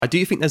I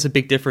do think there's a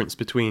big difference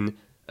between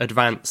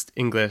advanced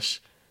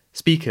English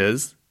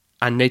speakers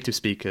and native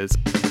speakers.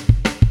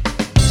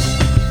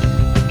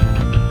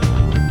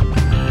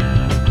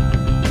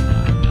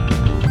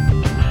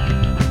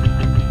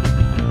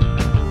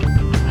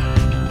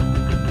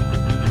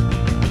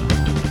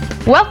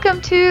 Welcome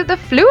to The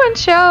Fluent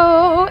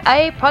Show,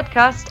 a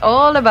podcast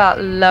all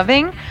about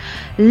loving,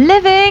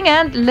 living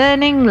and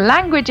learning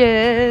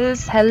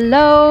languages.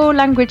 Hello,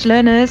 language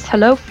learners.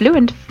 Hello,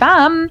 Fluent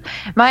fam.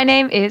 My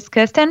name is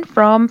Kirsten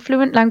from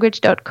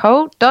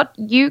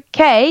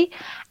fluentlanguage.co.uk,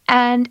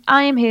 and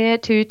I am here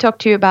to talk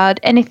to you about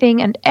anything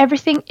and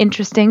everything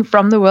interesting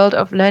from the world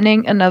of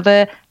learning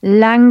another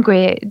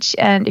language.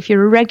 And if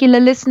you're a regular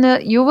listener,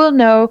 you will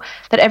know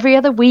that every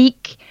other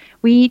week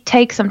we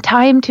take some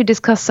time to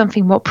discuss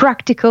something more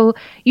practical,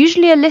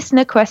 usually a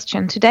listener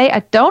question. Today,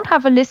 I don't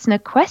have a listener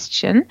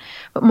question,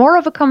 but more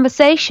of a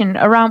conversation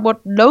around what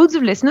loads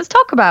of listeners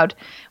talk about,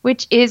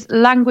 which is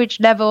language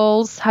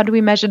levels. How do we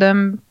measure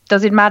them?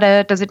 Does it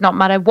matter? Does it not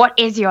matter? What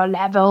is your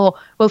level?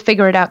 We'll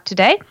figure it out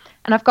today.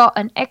 And I've got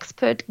an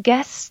expert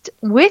guest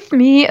with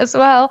me as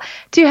well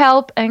to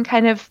help and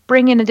kind of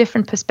bring in a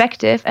different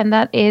perspective. And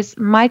that is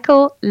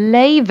Michael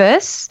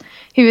Lavers,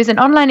 who is an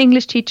online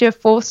English teacher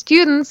for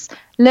students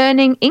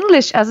learning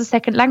English as a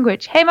second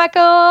language. Hey,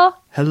 Michael.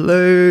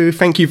 Hello.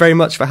 Thank you very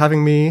much for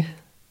having me.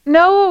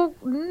 No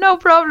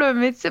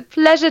problem. It's a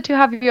pleasure to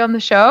have you on the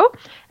show.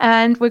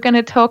 And we're going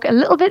to talk a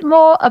little bit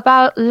more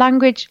about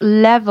language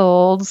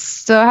levels.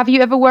 So have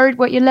you ever worried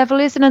what your level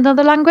is in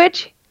another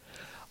language?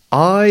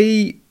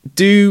 I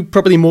do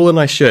probably more than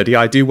I should.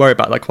 Yeah, I do worry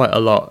about that quite a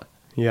lot.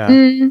 Yeah.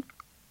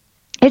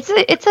 It's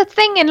a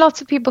thing in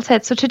lots of people's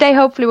heads. So today,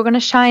 hopefully, we're going to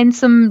shine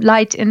some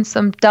light in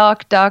some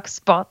dark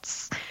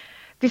spots.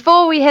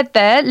 Before we head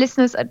there,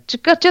 listeners, I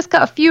just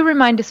got a few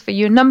reminders for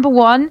you. Number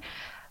one,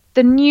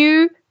 the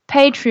new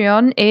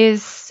Patreon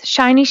is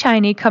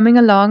shiny coming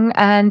along.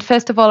 And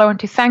first of all, I want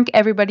to thank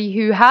everybody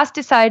who has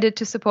decided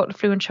to support the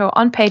Fluent Show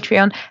on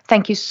Patreon.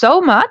 Thank you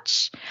so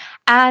much.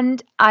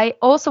 And I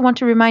also want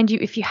to remind you,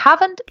 if you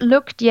haven't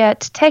looked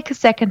yet, take a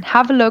second,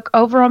 have a look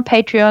over on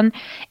Patreon.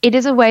 It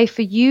is a way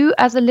for you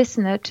as a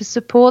listener to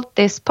support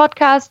this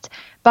podcast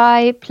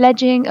by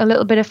pledging a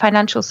little bit of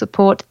financial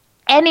support,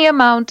 any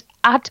amount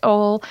at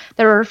all.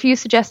 There are a few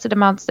suggested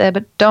amounts there,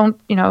 but don't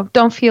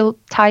feel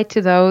tied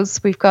to those.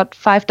 We've got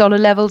 $5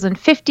 levels and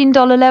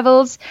 $15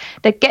 levels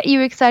that get you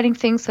exciting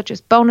things such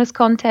as bonus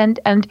content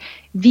and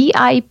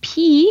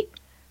VIP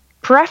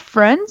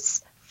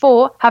preference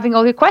for having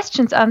all your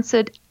questions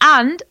answered,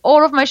 and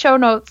all of my show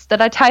notes that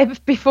I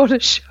type before the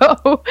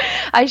show,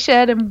 I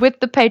share them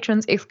with the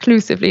patrons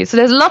exclusively. So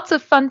there's lots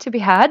of fun to be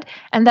had,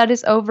 and that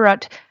is over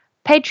at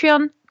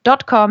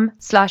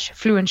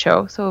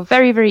patreon.com/fluentshow. So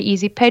very, very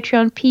easy.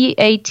 Patreon,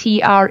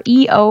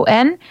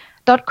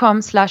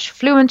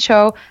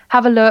 patreon.com/fluentshow.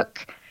 Have a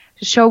look.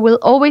 The show will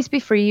always be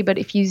free, but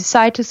if you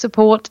decide to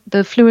support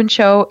the Fluent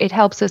Show, it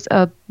helps us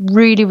a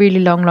really,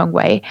 really long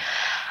way.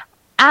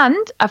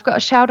 And I've got a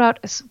shout out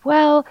as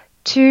well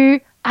to,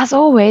 as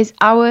always,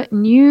 our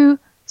new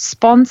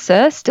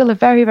sponsor, still a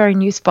very, very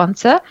new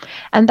sponsor,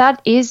 and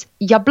that is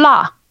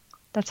Yabla.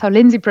 That's how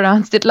Lindsay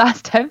pronounced it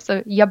last time,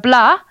 so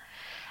Yabla.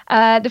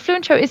 The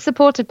Fluent Show is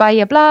supported by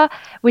Yabla,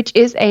 which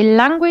is a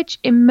language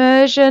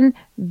immersion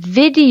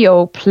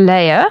video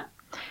player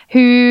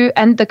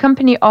and the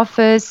company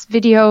offers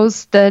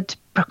videos that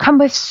come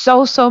with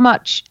so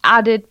much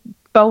added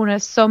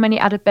bonus, so many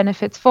added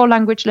benefits for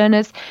language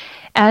learners.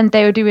 And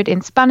they will do it in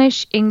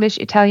Spanish, English,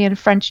 Italian,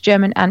 French,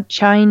 German, and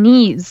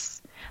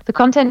Chinese. The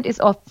content is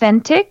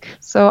authentic.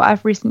 So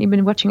I've recently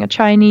been watching a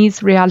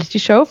Chinese reality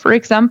show, for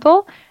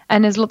example,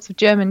 and there's lots of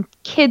German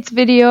kids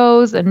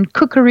videos and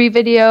cookery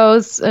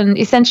videos and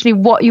essentially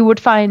what you would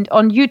find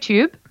on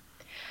YouTube.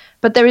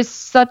 But there is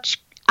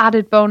such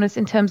added bonus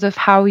in terms of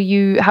how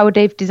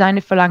they've designed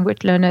it for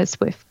language learners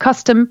with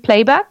custom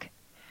playback.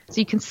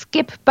 So you can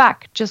skip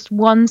back just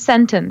one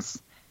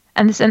sentence.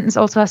 And the sentence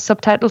also has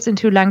subtitles in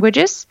 2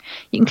 languages.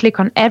 You can click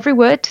on every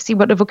word to see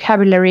what the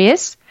vocabulary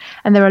is.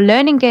 And there are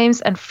learning games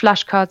and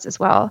flashcards as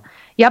well.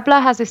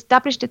 Yabla has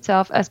established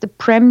itself as the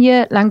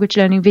premier language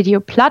learning video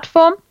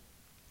platform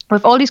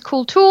with all these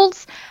cool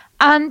tools.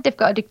 And they've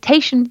got a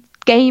dictation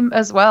game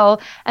as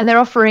well. And they're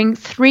offering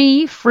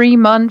 3 free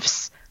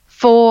months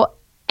for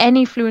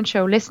any Fluent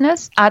Show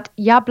listeners at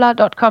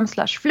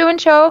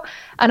yabla.com/fluentshow.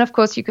 And of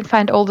course, you can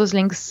find all those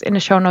links in the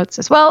show notes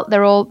as well.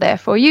 They're all there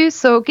for you.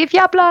 So give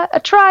Yabla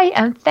a try.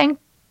 And thanks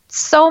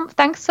so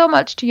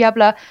much to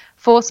Yabla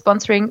for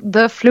sponsoring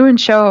the Fluent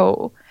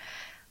Show.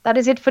 That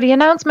is it for the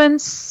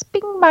announcements.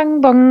 Bing,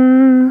 bang,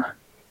 bong.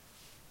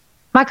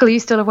 Michael, are you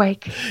still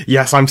awake?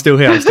 Yes, I'm still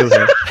here. Thank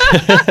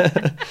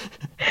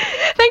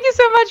you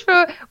so much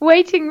for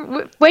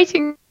waiting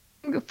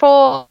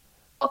for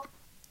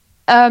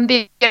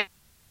the...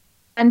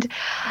 And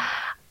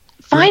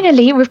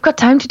finally, we've got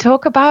time to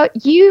talk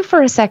about you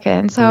for a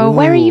second. So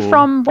where are you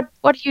from?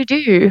 What do you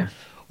do?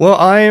 Well,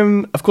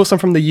 I'm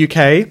from the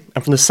UK.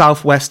 I'm from the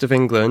southwest of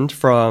England,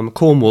 from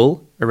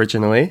Cornwall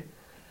originally.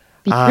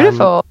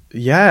 Beautiful.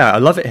 Yeah, I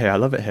love it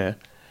here.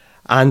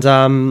 And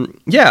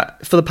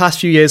for the past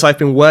few years, I've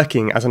been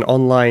working as an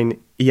online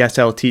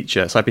ESL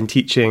teacher. So I've been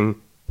teaching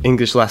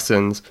English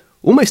lessons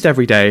almost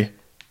every day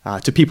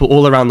to people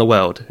all around the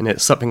world. And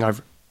it's something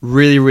I've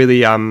really,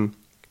 really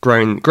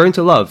grown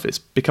to love. It's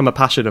become a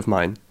passion of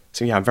mine.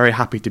 So yeah, I'm very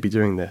happy to be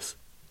doing this.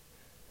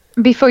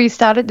 Before you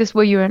started this,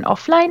 were you an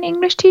offline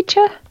English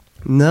teacher?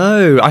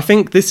 No, I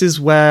think this is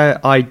where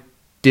I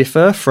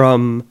differ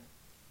from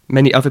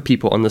many other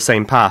people on the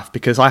same path,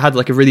 because I had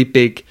like a really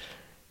big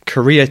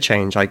career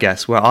change, I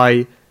guess, where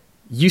I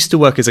used to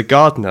work as a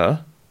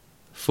gardener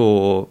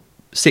for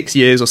 6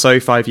 years or so,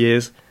 5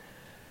 years.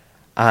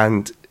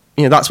 And,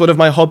 that's one of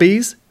my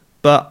hobbies,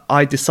 but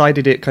I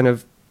decided it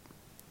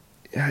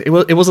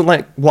wasn't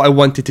like what I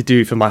wanted to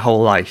do for my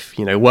whole life.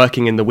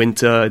 Working in the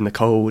winter, in the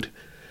cold, it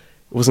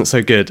wasn't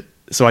so good.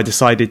 So I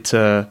decided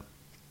to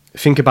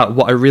think about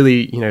what I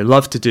really,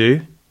 love to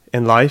do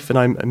in life, and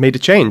I made a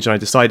change, and I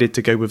decided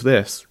to go with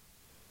this.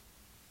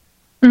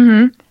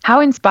 Mm-hmm. How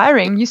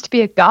inspiring. Used to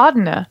be a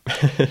gardener.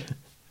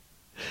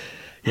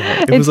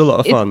 Yeah, it was a lot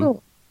of fun.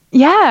 Cool.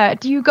 Yeah.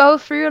 Do you go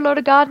through a lot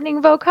of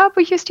gardening vocab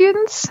with your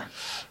students?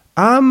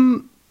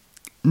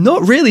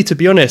 Not really, to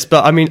be honest,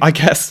 but I mean, I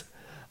guess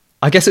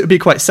it would be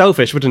quite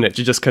selfish, wouldn't it,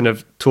 to just kind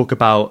of talk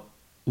about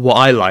what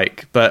I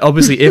like. But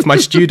obviously, if my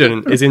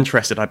student is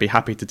interested, I'd be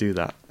happy to do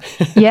that.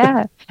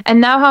 Yeah.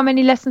 And now how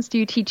many lessons do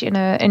you teach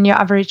in your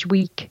average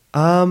week?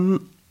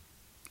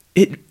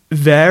 It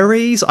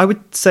varies. I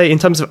would say in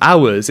terms of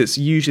hours, it's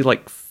usually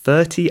like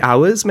 30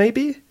 hours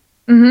maybe.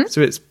 Mm-hmm.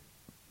 So it's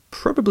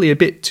probably a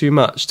bit too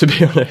much, to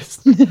be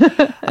honest.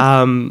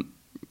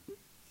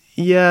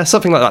 Yeah,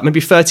 something like that.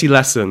 Maybe 30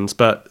 lessons,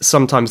 but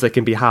sometimes they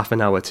can be half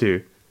an hour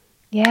too.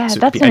 Yeah, so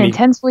that's an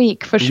intense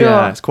week for sure.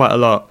 Yeah, it's quite a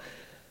lot.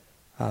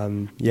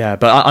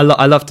 But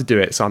I love to do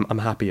it, so I'm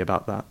happy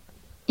about that.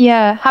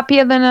 Yeah,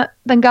 happier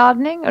than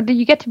gardening, or do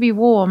you get to be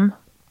warm?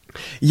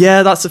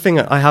 Yeah, that's the thing.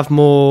 I have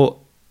more.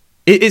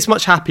 It's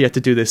much happier to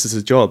do this as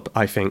a job,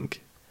 I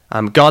think.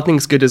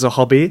 Gardening's good as a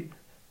hobby,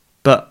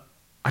 but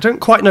I don't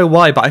quite know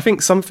why. But I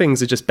think some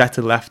things are just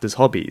better left as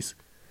hobbies,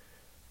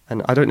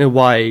 and I don't know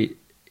why.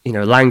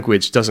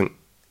 Language is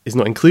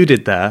not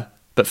included there.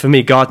 But for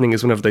me, gardening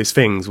is one of those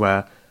things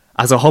where,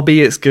 as a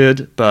hobby, it's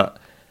good, but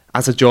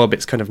as a job,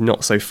 it's kind of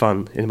not so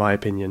fun, in my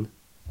opinion.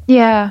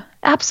 Yeah,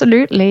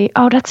 absolutely.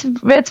 Oh,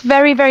 it's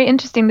very, very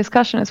interesting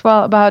discussion as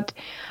well about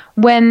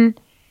when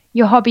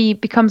your hobby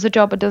becomes a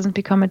job or doesn't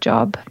become a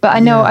job. But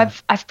I know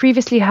I've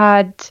previously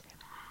had,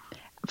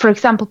 for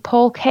example,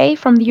 Paul Kay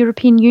from the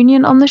European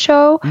Union on the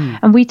show,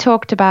 and we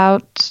talked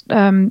about,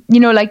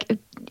 like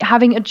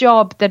having a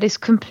job that is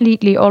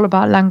completely all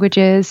about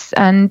languages.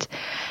 And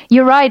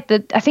you're right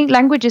that I think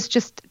languages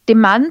just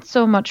demand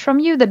so much from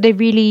you that they're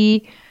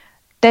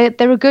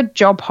a good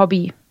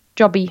jobby.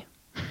 Yeah,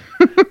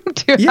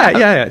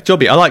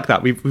 jobby. I like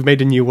that. We've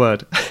made a new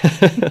word.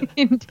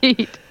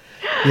 Indeed.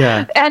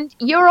 Yeah. And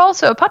you're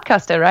also a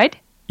podcaster, right?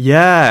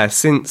 Yeah,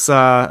 since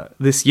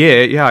this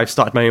year, I've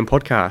started my own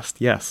podcast.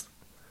 Yes.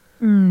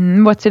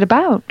 What's it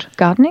about?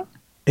 Gardening?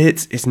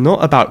 It's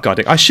not about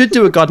gardening. I should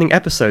do a gardening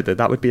episode, though.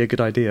 That would be a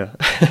good idea.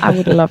 I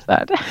would love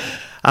that.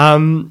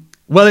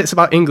 Well, it's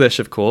about English,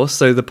 of course.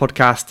 So the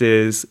podcast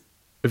is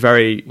a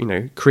very,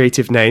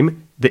 creative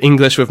name, the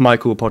English with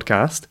Michael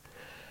podcast.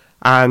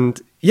 And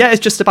yeah,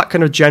 it's just about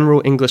kind of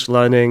general English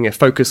learning, a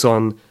focus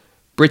on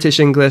British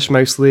English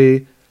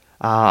mostly.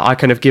 I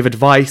kind of give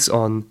advice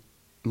on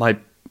my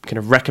kind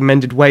of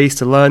recommended ways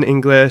to learn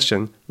English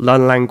and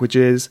learn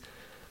languages.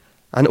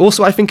 And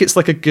also I think it's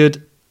like a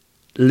good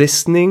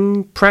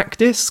listening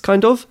practice,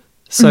 kind of.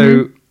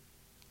 So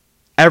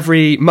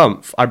every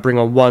month I bring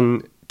on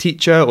one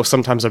teacher, or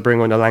sometimes I bring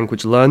on a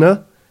language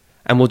learner,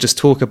 and we'll just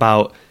talk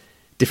about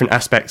different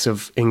aspects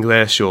of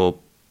English or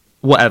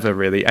whatever,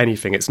 really,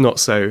 anything. It's not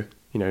so,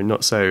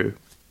 not so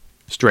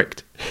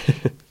strict.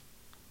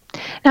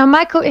 Now,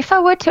 Michael, if I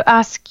were to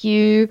ask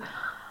you,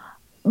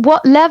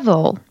 what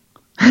level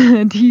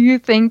do you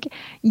think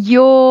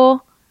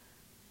your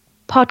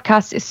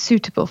podcast is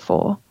suitable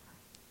for?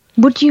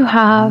 Would you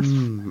have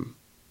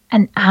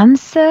an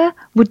answer?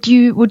 Would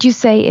you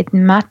say it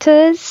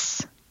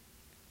matters?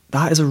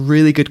 That is a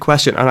really good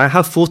question. And I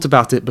have thought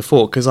about it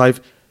before, because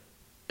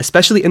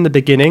especially in the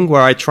beginning,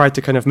 where I tried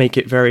to kind of make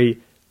it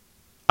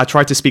I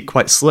tried to speak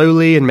quite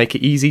slowly and make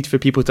it easy for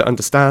people to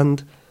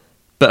understand.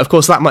 But of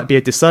course, that might be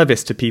a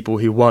disservice to people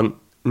who want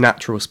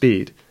natural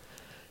speed.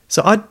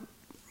 So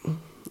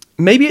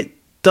maybe it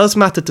does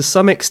matter to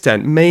some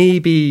extent.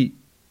 Maybe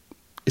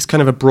it's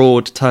kind of a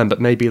broad term, but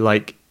maybe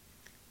like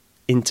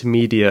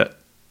intermediate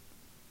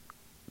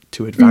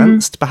to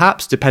advanced,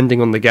 perhaps,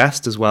 depending on the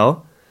guest as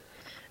well.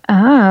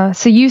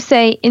 So you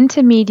say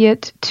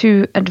intermediate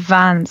to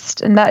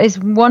advanced, and that is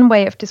one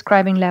way of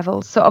describing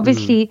levels. So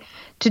obviously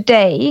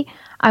today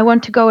I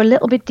want to go a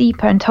little bit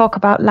deeper and talk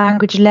about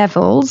language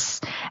levels.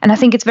 And I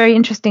think it's very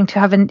interesting to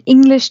have an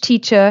English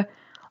teacher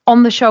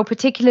on the show,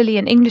 particularly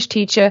an English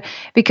teacher,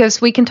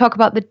 because we can talk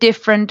about the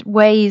different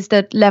ways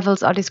that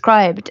levels are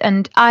described.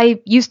 And I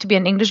used to be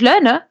an English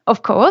learner,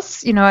 of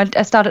course.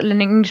 I started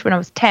learning English when I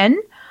was 10.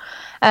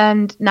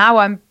 and now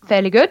I'm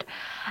fairly good.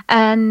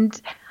 And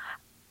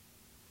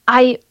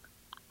I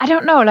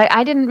don't know, like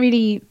I didn't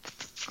really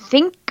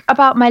think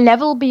about my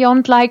level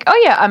beyond like,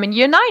 oh yeah, I'm in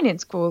year 9 in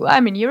school,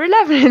 I'm in year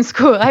 11 in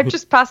school, I've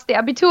just passed the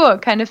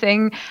Abitur kind of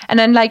thing, and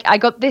then like I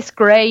got this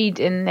grade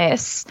in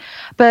this.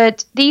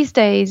 But these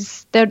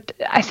days,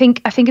 I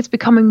think it's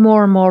becoming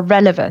more and more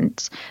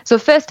relevant. So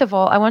first of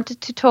all, I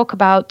wanted to talk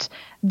about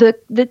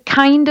the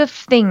kind of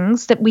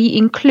things that we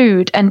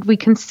include and we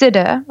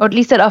consider, or at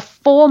least that are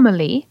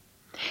formally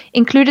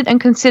included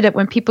and considered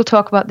when people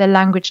talk about their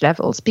language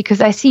levels,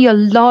 because I see a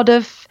lot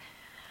of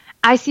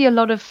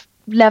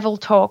level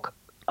talk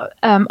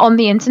on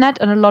the internet,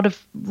 and a lot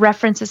of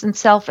references and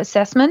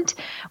self-assessment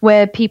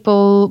where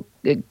people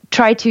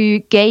try to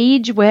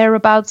gauge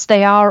whereabouts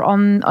they are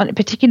on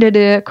particularly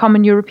the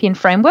Common European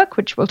Framework,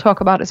 which we'll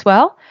talk about as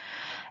well.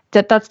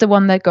 That's the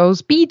one that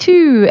goes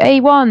B2,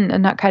 A1,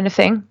 and that kind of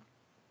thing.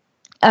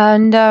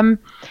 And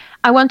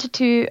I wanted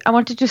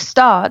to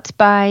start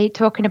by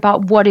talking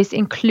about what is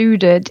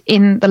included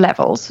in the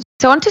levels.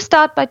 So I want to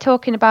start by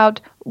talking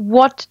about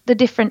what the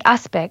different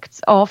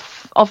aspects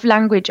of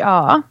language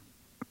are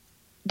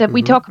that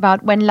we talk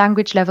about when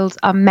language levels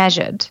are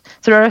measured.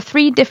 So there are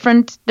three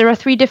different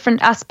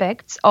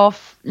aspects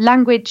of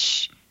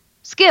language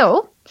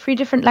skill, 3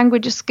 different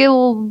language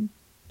skill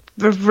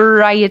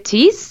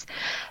varieties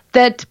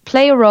that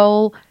play a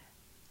role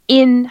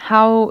in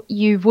how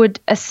you would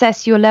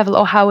assess your level,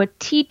 or how a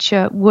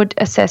teacher would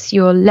assess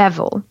your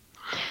level.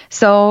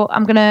 So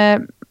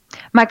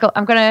Michael,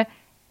 I'm gonna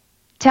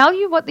tell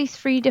you what these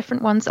 3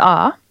 different ones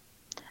are,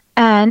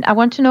 and I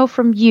want to know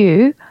from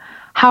you,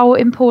 how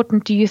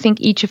important do you think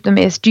each of them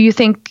is? Do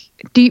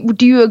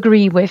you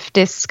agree with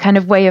this kind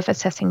of way of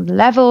assessing the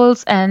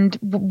levels, and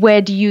where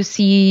do you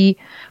see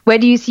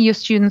your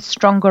students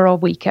stronger or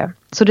weaker?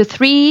 So the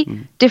 3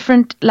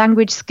 different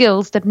language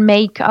skills that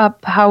make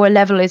up how a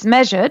level is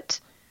measured,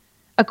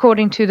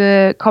 according to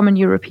the Common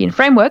European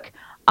Framework,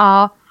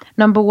 are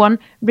number 1,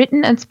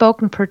 written and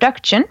spoken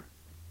production.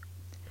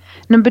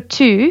 Number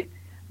 2,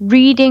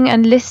 reading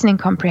and listening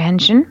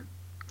comprehension.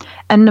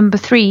 And number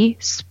 3,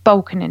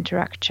 spoken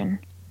interaction.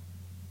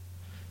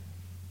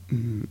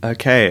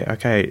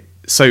 Okay.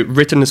 So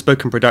written and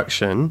spoken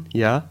production,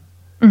 yeah?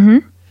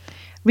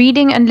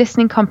 Reading and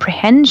listening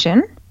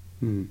comprehension.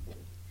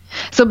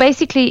 So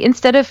basically,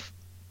 instead of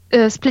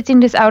splitting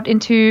this out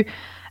into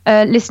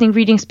listening,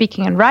 reading,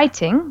 speaking, and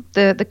writing,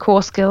 the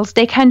core skills,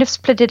 they kind of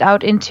split it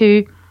out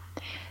into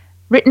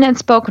written and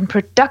spoken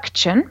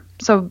production,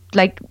 so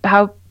like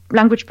how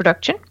language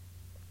production,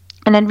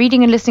 and then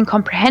reading and listening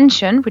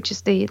comprehension, which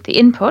is the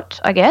input,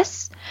 I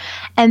guess.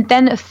 And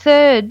then a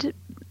third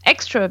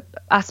extra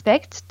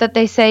aspect that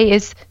they say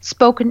is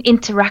spoken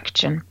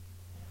interaction.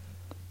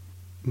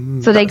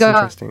 So they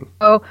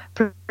go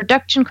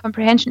production,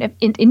 comprehension,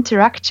 and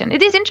interaction.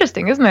 It is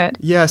interesting, isn't it?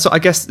 Yeah, so I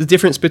guess the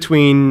difference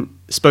between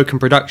spoken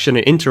production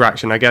and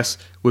interaction, I guess,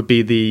 would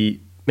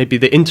be maybe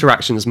the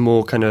interaction is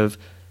more kind of,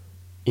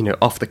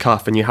 off the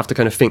cuff, and you have to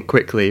kind of think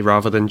quickly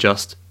rather than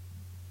just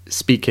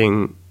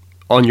speaking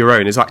on your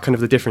own. Is that kind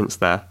of the difference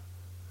there?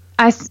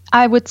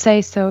 I would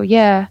say so,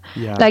 yeah.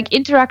 Like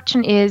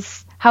interaction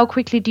is how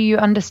quickly do you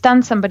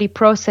understand somebody,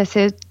 process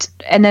it,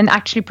 and then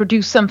actually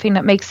produce something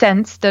that makes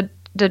sense, that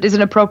is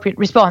an appropriate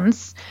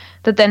response,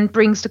 that then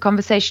brings the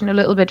conversation a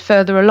little bit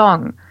further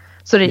along,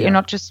 so that you're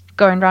not just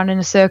going around in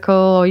a circle,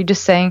 or you're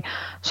just saying,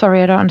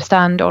 sorry, I don't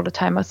understand all the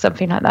time, or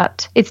something like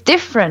that. It's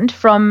different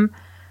from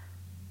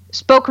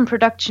spoken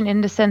production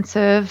in the sense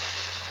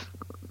of,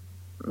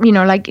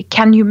 like,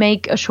 can you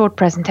make a short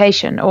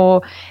presentation,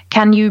 or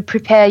can you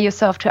prepare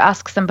yourself to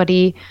ask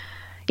somebody?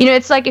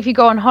 It's like if you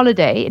go on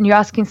holiday and you're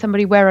asking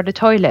somebody where are the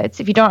toilets.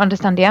 If you don't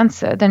understand the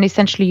answer, then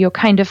essentially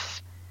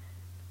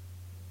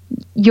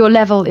your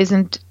level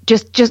isn't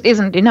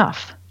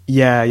enough.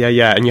 Yeah.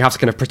 And you have to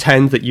kind of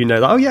pretend that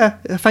oh yeah,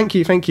 thank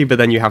you, but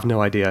then you have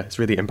no idea. It's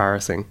really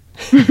embarrassing.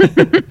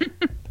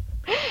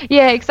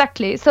 Yeah,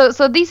 exactly. So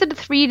these are the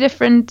 3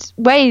 different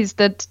ways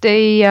that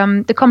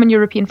the Common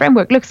European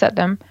Framework looks at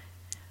them.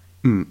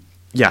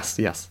 Yes.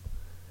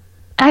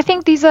 I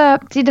think these are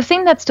the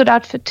thing that stood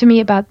out to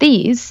me about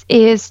these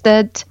is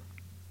that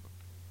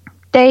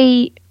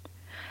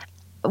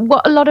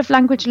what a lot of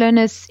language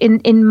learners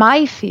in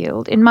my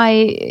field,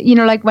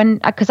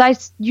 because I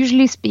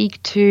usually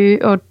speak to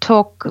or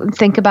talk and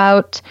think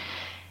about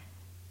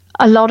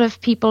a lot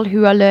of people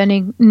who are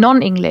learning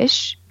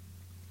non-English,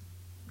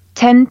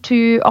 tend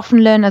to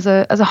often learn as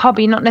a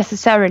hobby, not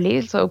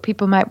necessarily. So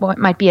people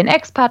might be an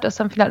expat or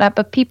something like that,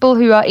 but people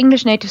who are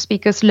English native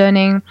speakers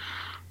learning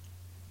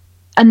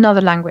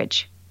another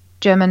language,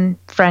 German,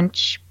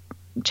 French,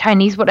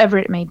 Chinese, whatever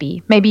it may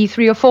be, maybe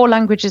 3 or 4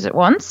 languages at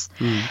once.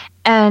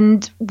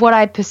 And what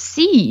I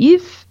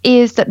perceive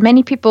is that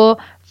many people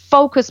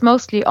focus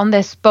mostly on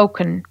their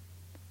spoken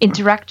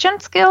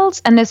interaction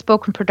skills and their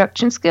spoken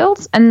production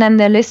skills, and then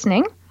their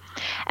listening.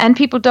 And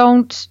people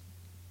don't,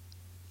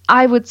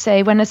 I would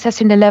say, when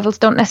assessing the levels,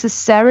 don't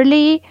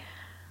necessarily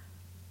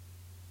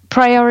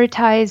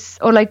prioritize,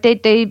 or like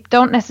they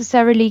don't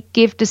necessarily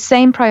give the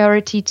same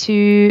priority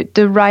to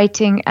the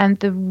writing and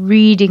the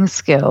reading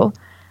skill,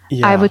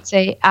 I would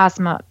say, as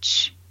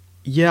much.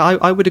 Yeah,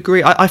 I would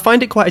agree. I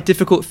find it quite a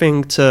difficult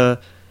thing to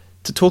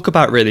talk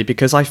about, really,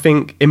 because I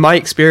think, in my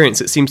experience,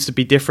 it seems to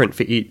be different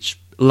for each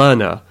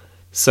learner.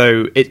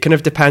 So it kind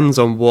of depends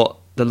on what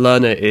the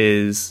learner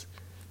is,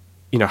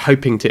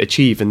 hoping to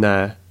achieve in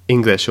their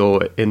English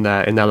or in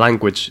their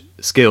language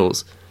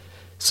skills.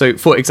 So,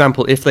 for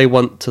example, if they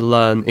want to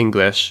learn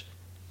English,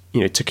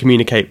 to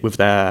communicate with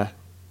their,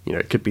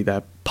 it could be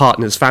their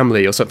partner's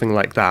family or something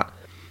like that,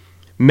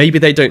 maybe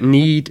they don't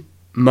need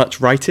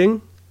much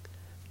writing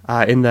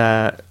in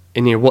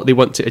what they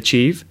want to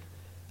achieve.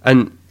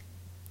 And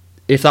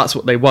if that's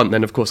what they want,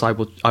 then of course I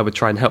would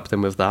try and help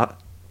them with that.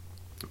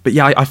 But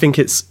yeah, I think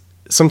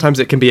sometimes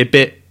it can be a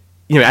bit,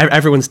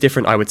 everyone's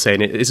different, I would say,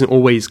 and it isn't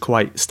always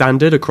quite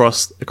standard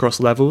across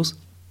levels.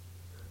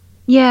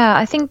 Yeah,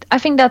 I think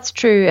that's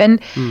true,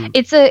 and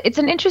it's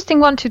an interesting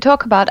one to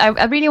talk about.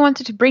 I really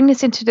wanted to bring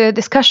this into the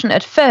discussion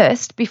at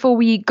first before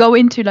we go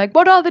into like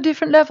what are the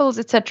different levels,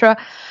 etc.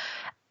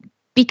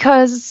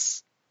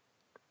 Because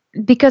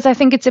I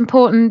think it's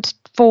important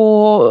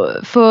for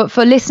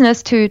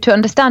listeners to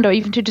understand, or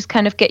even to just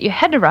kind of get your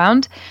head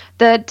around,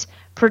 that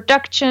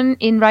production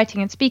in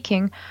writing and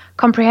speaking,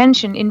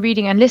 comprehension in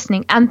reading and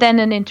listening, and then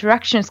an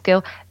interaction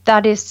skill,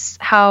 that is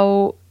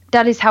how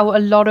a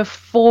lot of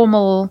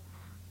formal,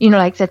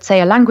 like let's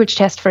say a language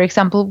test, for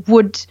example,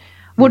 what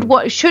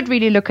should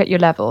really look at your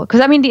level.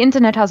 Because I mean, the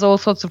internet has all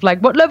sorts of like,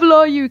 what level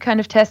are you kind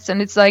of tests,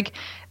 and it's like,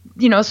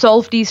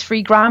 solve these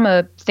 3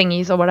 grammar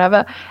thingies or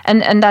whatever,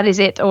 and that is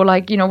it. Or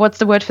like, what's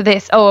the word for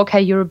this? Oh,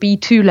 okay, you're a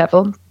B2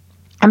 level.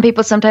 And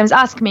people sometimes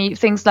ask me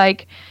things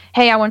like,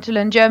 hey, I want to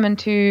learn German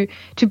to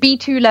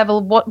B2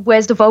 level.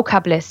 Where's the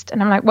vocab list?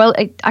 And I'm like, well,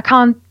 I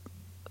can't.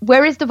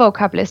 Where is the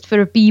vocab list for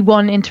a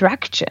B1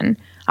 interaction?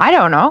 I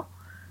don't know.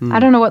 I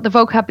don't know what the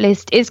vocab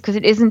list is, because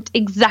it isn't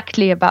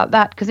exactly about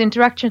that. Because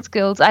interaction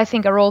skills, I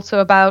think, are also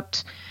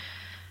about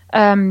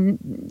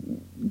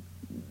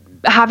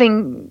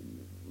having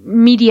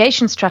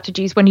mediation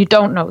strategies when you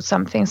don't know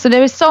something. So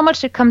there is so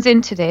much that comes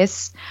into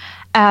this.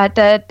 That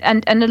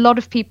a lot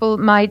of people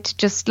might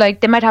just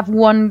they might have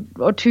 1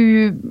 or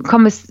 2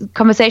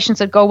 conversations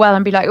that go well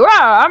and be like,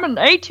 wow, I'm an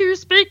A2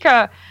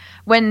 speaker,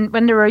 when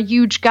there are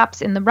huge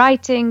gaps in the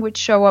writing, which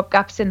show up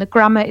gaps in the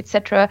grammar,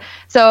 etc.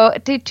 So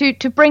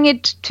to bring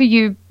it to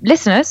you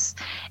listeners,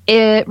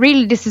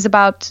 really this is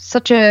about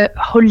such a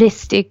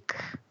holistic,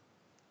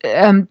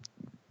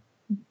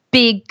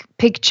 big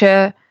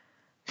picture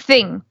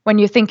thing when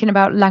you're thinking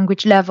about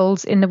language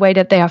levels in the way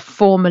that they are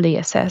formally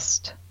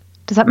assessed.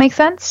 Does that make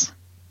sense?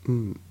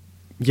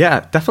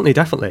 Yeah,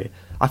 definitely.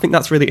 I think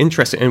that's really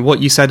interesting. And what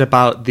you said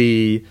about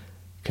the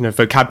kind of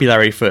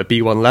vocabulary for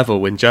B1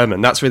 level in German,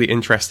 that's really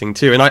interesting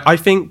too. And I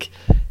think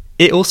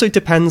it also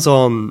depends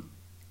on,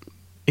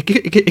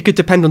 it could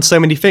depend on so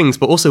many things,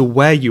 but also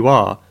where you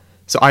are.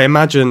 So I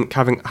imagine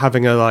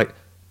having a like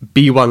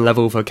B1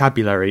 level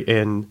vocabulary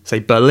in, say,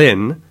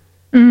 Berlin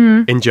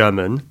in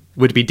German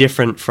would be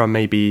different from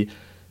maybe,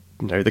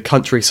 the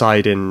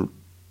countryside in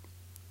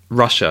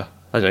Russia.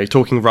 I don't know,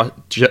 talking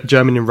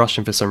German and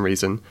Russian for some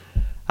reason.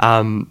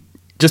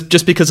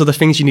 Just because of the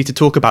things you need to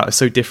talk about are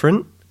so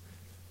different.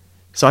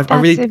 So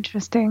That's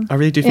interesting. I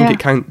really do think it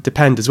can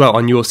depend as well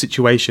on your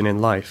situation in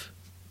life.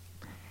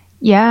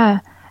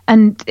 Yeah.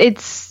 And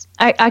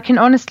I can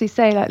honestly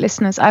say, like,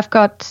 listeners, I've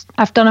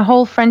done a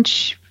whole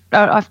French,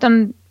 I've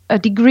done a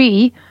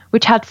degree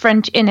which had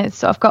French in it.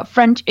 So I've got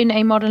French in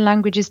a modern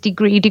languages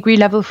degree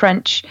level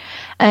French,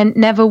 and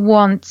never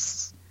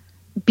once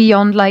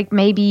beyond like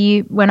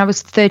maybe when I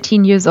was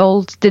 13 years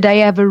old did I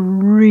ever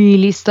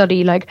really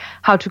study like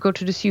how to go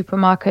to the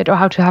supermarket or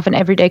how to have an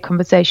everyday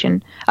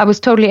conversation. I was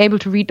totally able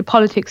to read the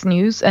politics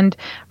news and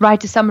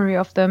write a summary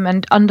of them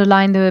and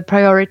underline the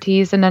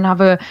priorities and then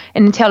have an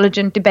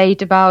intelligent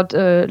debate about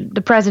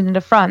the president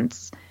of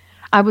France.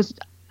 I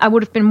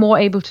would have been more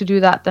able to do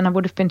that than I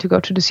would have been to go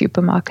to the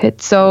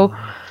supermarket. So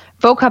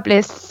vocab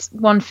lists,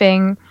 one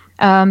thing,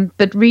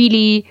 but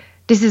really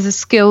this is a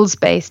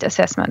skills-based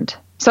assessment.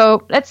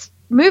 So let's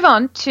move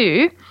on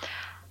to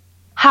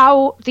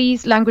how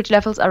these language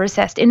levels are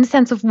assessed in the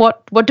sense of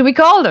what do we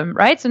call them,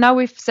 right? So now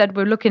we've said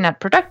we're looking at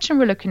production,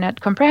 we're looking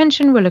at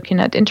comprehension, we're looking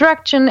at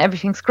interaction,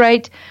 everything's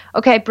great.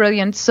 Okay,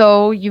 brilliant.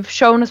 So you've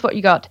shown us what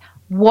you got.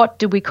 What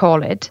do we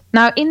call it?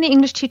 Now, in the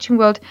English teaching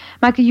world,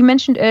 Michael, you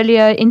mentioned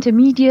earlier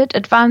intermediate,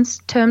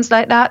 advanced, terms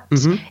like that.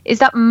 Mm-hmm. Is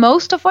that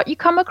most of what you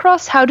come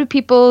across? How do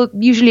people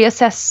usually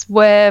assess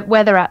where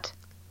they're at?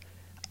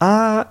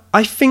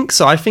 I think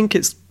so. I think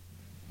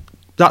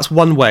that's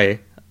one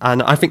way,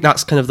 and I think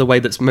that's kind of the way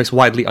that's most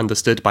widely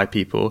understood by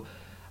people.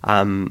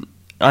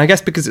 I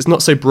guess because it's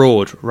not so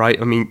broad,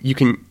 right? I mean, you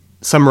can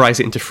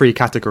summarize it into 3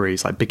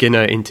 categories, like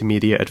beginner,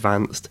 intermediate,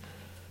 advanced,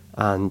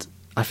 and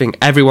I think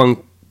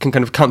everyone can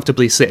kind of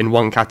comfortably sit in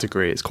one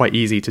category. It's quite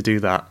easy to do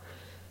that.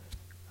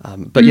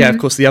 But yeah, of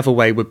course, the other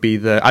way would be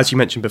as you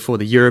mentioned before,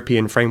 the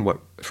European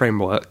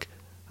framework,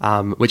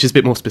 which is a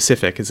bit more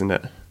specific, isn't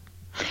it?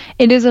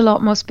 It is a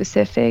lot more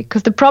specific,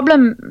 because the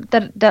problem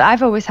that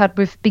I've always had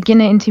with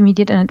beginner,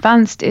 intermediate, and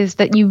advanced is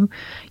that you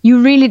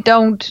really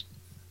don't.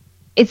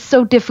 It's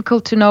so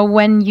difficult to know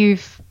when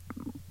you've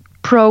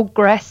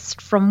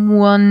progressed from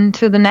one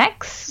to the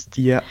next.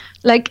 Yeah.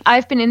 Like,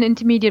 I've been an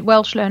intermediate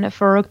Welsh learner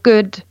for a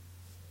good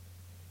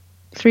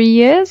 3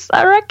 years,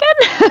 I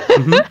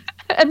reckon.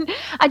 And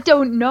I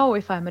don't know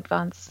if I'm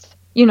advanced.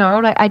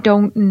 Like, I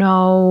don't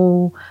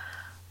know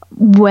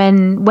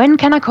when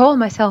can I call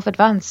myself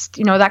advanced,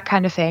 that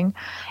kind of thing.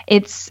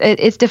 It's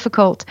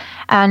difficult.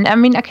 And I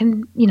mean, I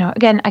can,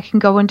 again, I can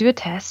go and do a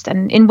test,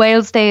 and in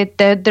Wales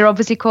they're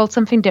obviously called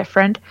something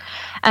different,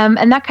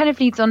 and that kind of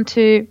leads on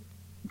to,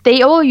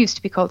 they all used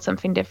to be called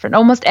something different.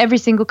 Almost every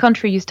single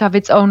country used to have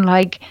its own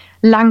like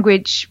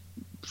language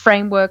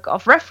framework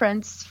of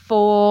reference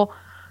for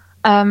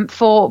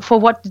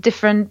what the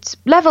different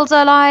levels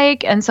are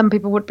like. And some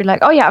people would be like,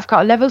 oh yeah, I've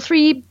got a level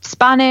 3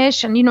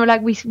 Spanish, and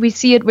like we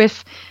see it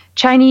with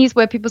Chinese,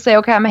 where people say,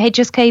 okay, I'm a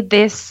HSK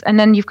this, and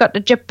then you've got the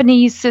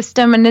Japanese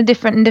system, and the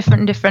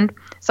different.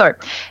 Sorry.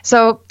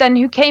 So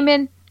then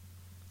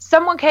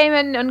someone came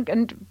in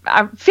and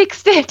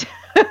fixed it.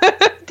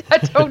 I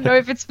don't know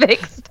if it's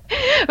fixed,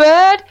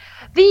 but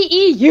the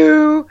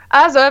EU,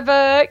 as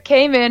ever,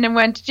 came in and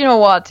went, you know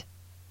what?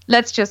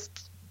 Let's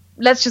just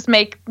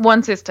make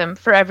one system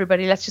for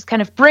everybody. Let's just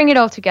kind of bring it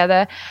all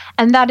together.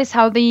 And that is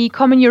how the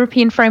Common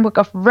European Framework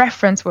of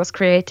Reference was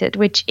created,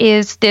 which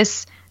is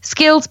this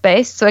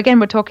skills-based. So again,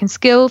 we're talking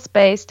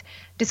skills-based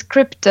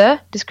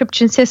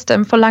description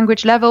system for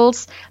language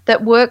levels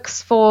that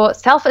works for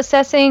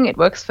self-assessing. It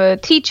works for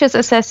teachers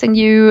assessing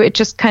you. It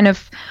just kind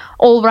of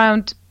all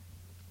round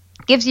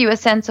gives you a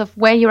sense of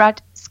where you're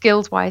at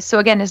skills-wise. So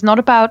again, it's not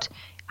about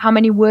how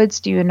many words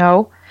do you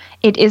know.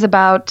 It is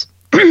about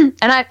and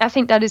I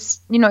think that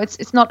is, to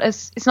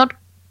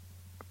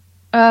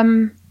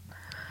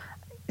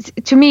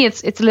me,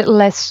 it's a little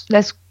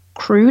less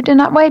crude in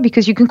that way,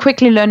 because you can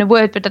quickly learn a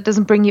word, but that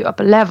doesn't bring you up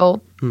a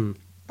level.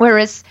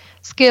 Whereas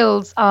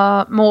skills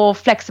are more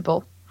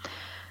flexible.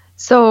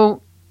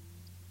 So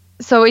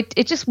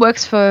it just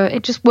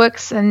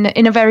works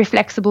in a very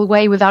flexible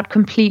way without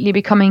completely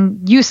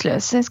becoming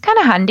useless. It's kind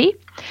of handy.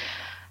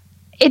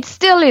 It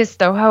still is,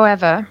 though.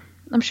 However,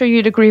 I'm sure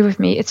you'd agree with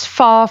me, it's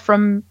far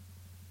from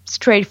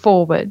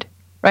straightforward,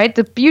 right?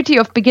 The beauty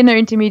of beginner,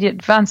 intermediate,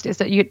 advanced is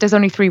that there's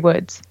only 3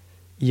 words.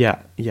 Yeah.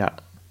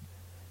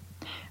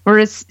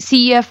 Whereas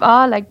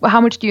CEFR, like,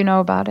 how much do you know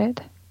about it?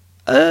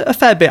 A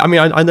fair bit. I mean,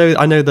 I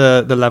know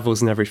the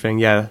levels and everything.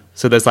 Yeah.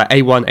 So there's like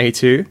A1,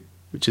 A2,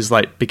 which is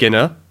like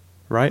beginner,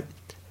 right?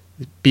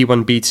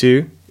 B1,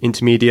 B2,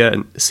 intermediate,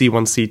 and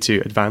C1,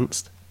 C2,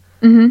 advanced.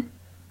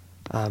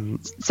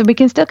 So we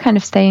can still kind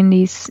of stay in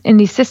these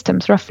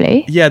systems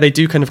roughly. Yeah, they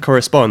do kind of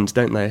correspond,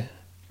 don't they?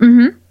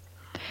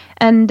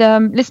 And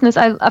listeners,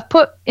 I've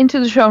put into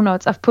the show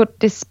notes, I've put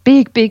this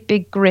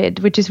big grid,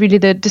 which is really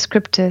the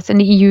descriptors, and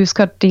the EU's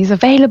got these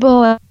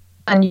available,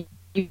 and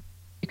you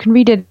can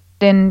read it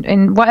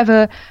in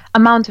whatever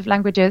amount of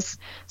languages.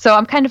 So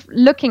I'm kind of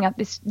looking at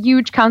this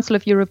huge Council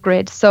of Europe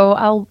grid. So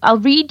I'll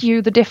read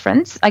you the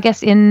difference, I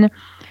guess,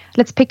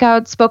 let's pick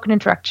out spoken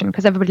interaction,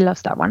 because everybody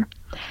loves that one.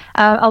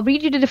 I'll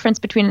read you the difference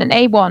between an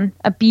A1,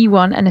 a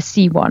B1, and a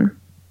C1.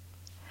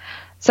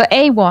 So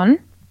A1,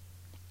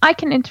 I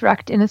can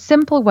interact in a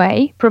simple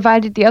way,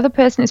 provided the other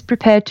person is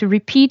prepared to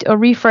repeat or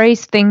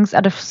rephrase things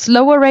at a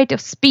slower rate of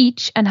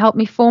speech and help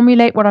me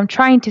formulate what I'm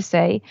trying to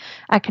say.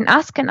 I can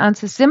ask and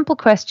answer simple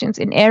questions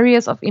in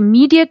areas of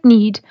immediate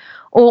need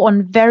or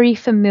on very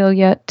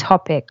familiar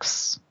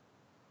topics.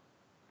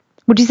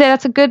 Would you say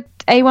that's a good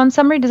A1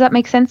 summary? Does that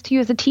make sense to you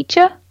as a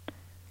teacher?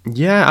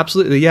 Yeah,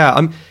 absolutely. Yeah.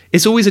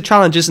 It's always a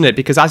challenge, isn't it?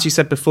 Because as you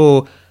said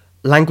before,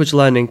 language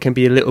learning can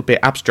be a little bit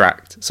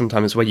abstract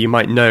sometimes, where you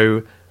might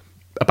know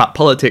about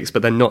politics,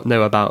 but then not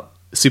know about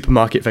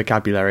supermarket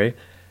vocabulary.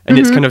 And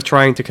it's kind of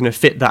trying to kind of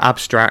fit that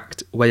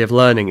abstract way of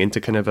learning into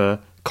kind of a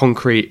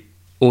concrete,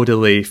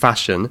 orderly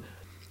fashion.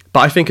 But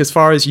I think as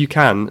far as you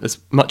can, as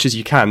much as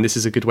you can, this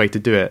is a good way to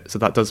do it. So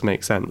that does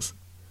make sense.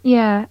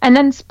 Yeah. And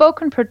then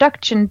spoken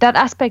production, that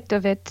aspect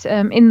of it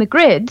in the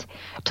grid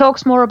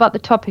talks more about the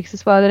topics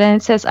as well. And then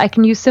it says, I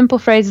can use simple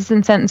phrases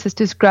and sentences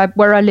to describe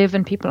where I live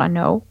and people I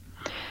know.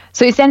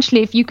 So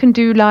essentially, if you can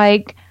do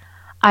like,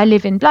 I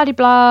live in blah, blah,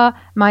 blah,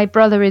 my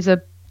brother is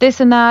a this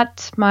and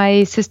that,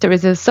 my sister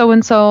is a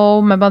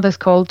so-and-so, my mother's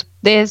called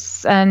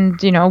this,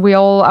 and,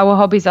 our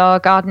hobbies are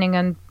gardening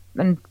and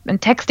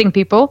texting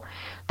people,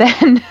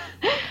 then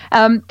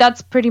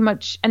that's pretty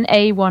much an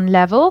A1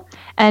 level,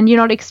 and you're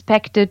not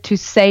expected to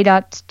say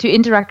that, to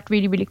interact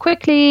really, really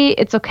quickly.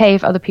 It's okay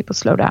if other people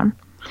slow down.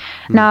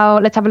 Now,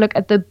 let's have a look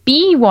at the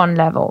B1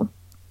 level.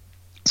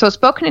 So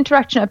spoken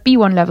interaction at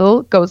B1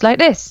 level goes like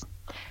this.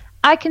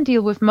 I can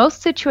deal with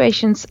most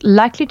situations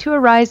likely to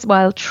arise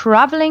while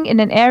traveling in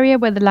an area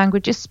where the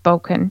language is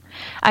spoken.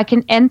 I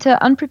can enter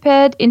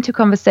unprepared into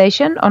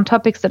conversation on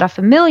topics that are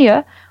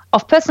familiar,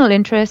 of personal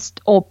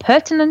interest, or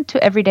pertinent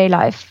to everyday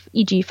life,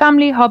 e.g.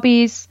 family,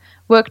 hobbies,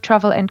 work,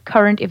 travel, and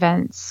current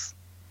events.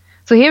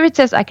 So here it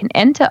says I can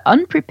enter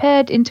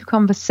unprepared into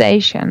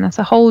conversation. That's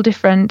a whole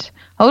different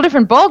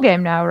ball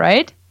game now,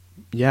 right?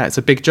 Yeah, it's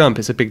a big jump.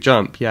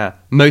 Yeah,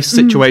 most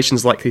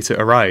situations likely to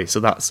arise, so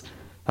that's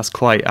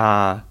quite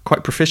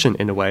proficient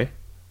in a way.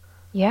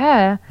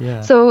 Yeah.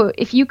 Yeah. So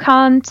if you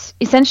can't,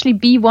 essentially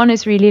B1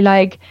 is really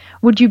like,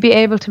 would you be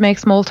able to make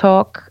small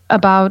talk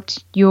about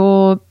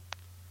your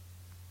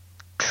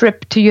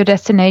trip to your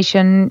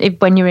destination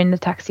when you're in the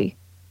taxi?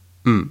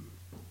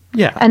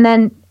 Yeah.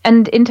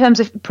 And in terms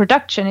of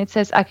production, it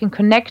says I can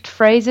connect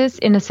phrases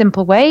in a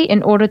simple way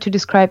in order to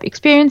describe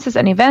experiences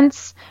and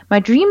events, my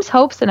dreams,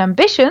 hopes, and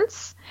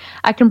ambitions.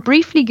 I can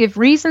briefly give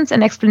reasons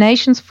and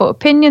explanations for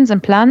opinions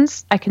and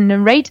plans. I can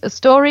narrate a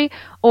story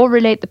or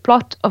relate the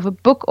plot of a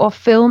book or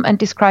film and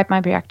describe my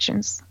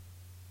reactions.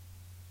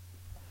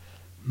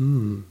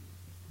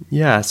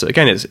 Yeah. So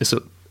again, it's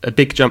a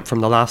big jump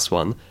from the last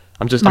one.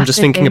 I'm just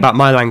thinking Massively. about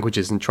my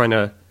languages and trying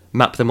to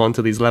map them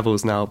onto these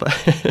levels now. But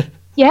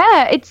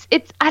Yeah, it's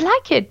I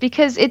like it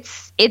because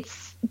it's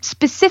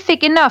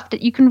specific enough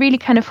that you can really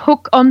kind of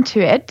hook onto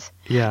it.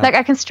 Yeah. Like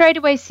I can straight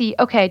away see,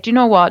 okay, do you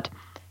know what?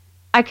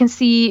 I can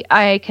see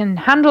I can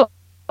handle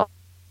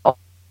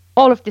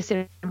all of this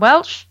in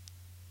Welsh.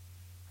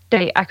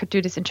 I could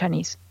do this in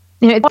Chinese.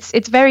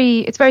 It's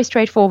very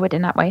straightforward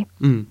in that way.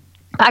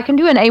 But I can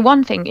do an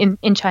A1 thing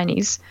in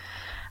Chinese.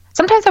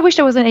 Sometimes I wish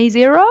there was an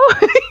A0.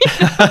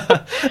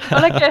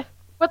 Or like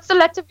what's the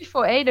letter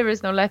before A? There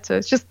is no letter.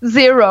 It's just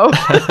 0.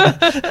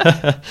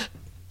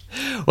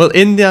 Well,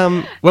 in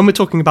when we're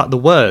talking about the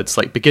words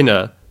like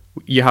beginner,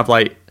 you have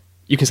like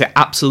you can say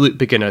absolute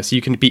beginner, so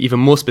you can be even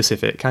more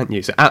specific, can't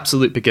you? So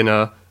absolute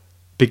beginner,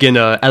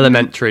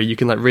 elementary. You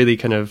can like really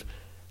kind of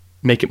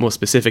make it more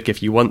specific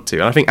if you want to.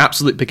 And I think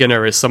absolute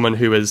beginner is someone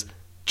who has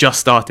just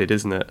started,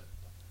 isn't it?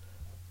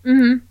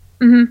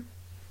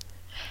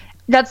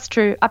 That's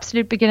true.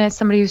 Absolute beginner is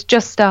somebody who's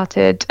just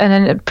started, and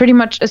then pretty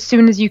much as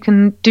soon as you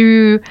can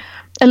do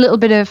a little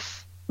bit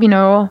of,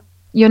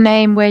 your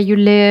name, where you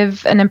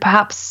live, and then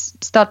perhaps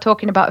start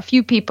talking about a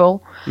few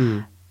people,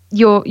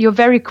 you're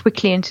very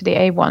quickly into the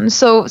A1.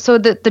 So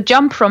the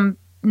jump from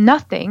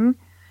nothing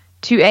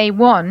to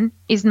A1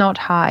 is not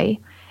high.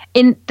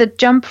 In the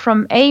jump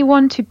from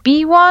A1 to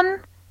B1,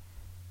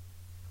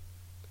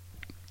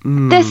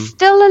 there's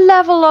still a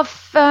level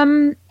of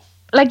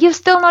you're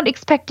still not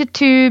expected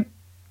to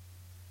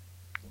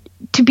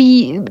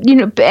be,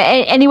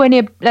 anywhere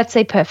near, let's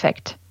say,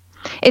 perfect.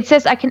 It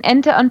says I can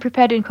enter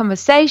unprepared in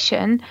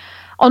conversation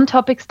on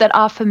topics that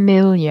are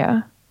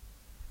familiar.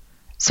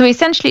 So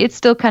essentially, it's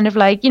still kind of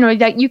like,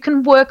 like you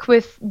can work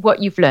with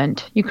what you've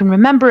learned. You can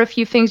remember a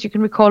few things, you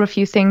can recall a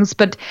few things,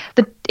 but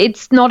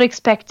it's not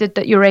expected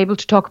that you're able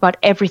to talk about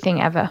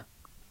everything ever.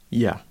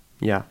 Yeah,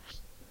 yeah.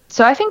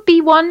 So I think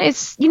B1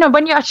 is,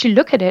 when you actually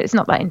look at it, it's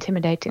not that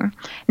intimidating.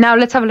 Now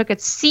let's have a look at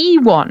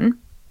C1,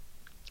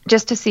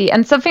 just to see.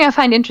 And something I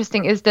find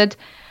interesting is that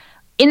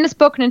in the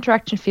spoken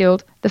interaction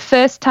field, the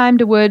first time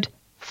the word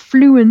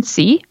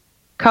fluency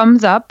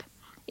comes up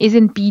is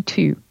in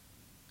B2,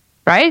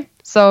 right?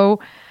 So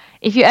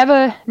if you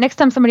ever, next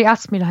time somebody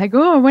asks me like,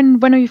 oh,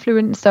 when are you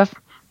fluent and stuff,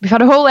 we've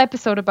had a whole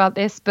episode about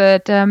this,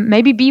 but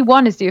maybe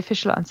B1 is the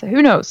official answer.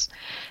 Who knows?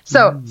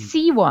 So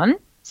C1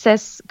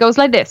 goes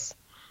like this.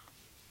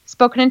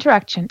 Spoken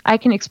interaction. I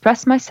can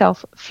express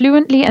myself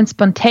fluently and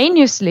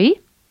spontaneously,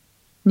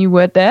 new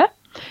word there,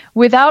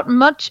 without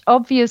much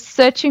obvious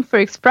searching for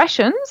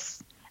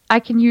expressions. I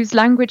can use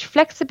language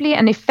flexibly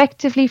and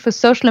effectively for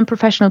social and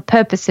professional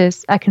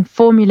purposes. I can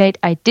formulate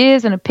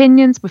ideas and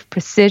opinions with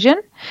precision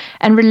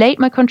and relate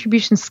my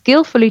contributions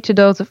skillfully to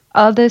those of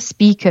other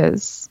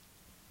speakers.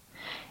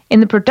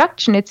 In the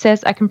production, it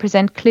says I can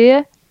present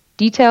clear,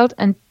 detailed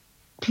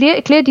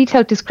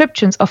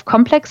descriptions of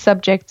complex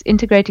subjects,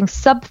 integrating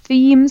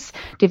sub-themes,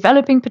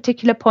 developing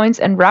particular points,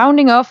 and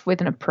rounding off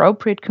with an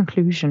appropriate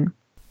conclusion.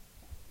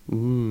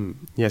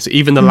 Yeah, so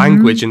even the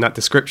language in that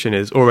description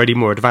is already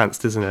more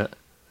advanced, isn't it?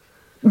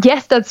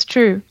 Yes, that's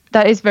true.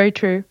 That is very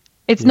true.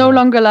 It's no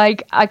longer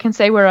like I can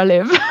say where I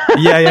live.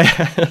 Yeah.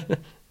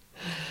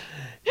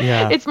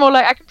 Yeah. It's more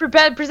like I can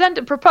present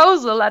a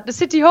proposal at the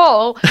city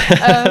hall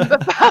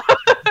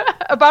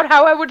about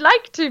how I would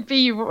like to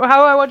be,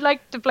 how I would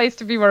like the place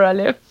to be where I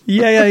live.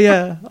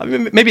 Yeah. I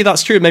mean, maybe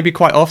that's true. Maybe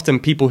quite often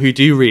people who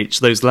do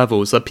reach those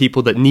levels are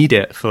people that need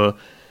it for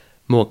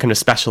more kind of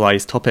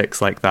specialized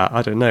topics like that.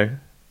 I don't know.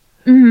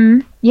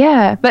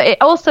 Yeah, but it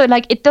also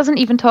it doesn't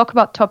even talk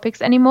about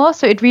topics anymore.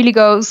 So it really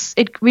goes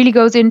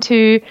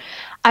into,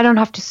 I don't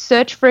have to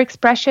search for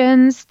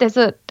expressions.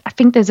 I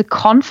think there's a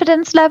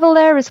confidence level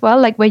there as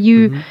well, like where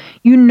you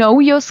know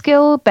your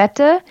skill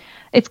better.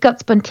 It's got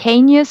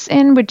spontaneous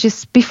in, which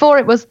is, before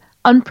it was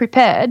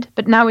unprepared,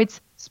 but now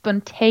it's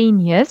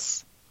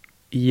spontaneous.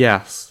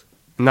 Yes,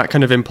 and that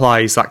kind of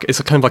implies that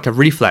it's kind of like a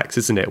reflex,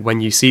 isn't it? When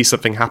you see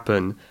something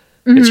happen,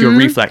 it's your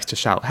reflex to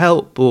shout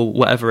help or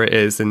whatever it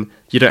is, and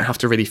you don't have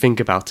to really think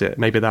about it.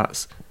 Maybe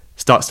that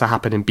starts to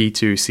happen in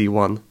B2,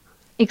 C1.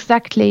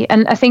 Exactly,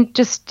 and I think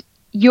just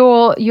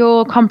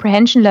your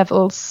comprehension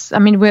levels. I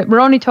mean, we're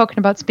only talking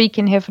about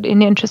speaking here in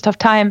the interest of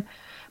time,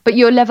 but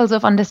your levels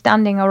of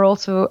understanding are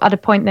also at a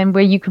point then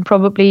where you can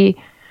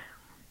probably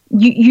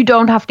you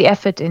don't have the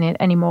effort in it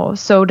anymore,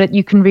 so that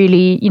you can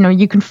really,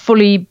 you can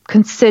fully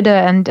consider,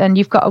 and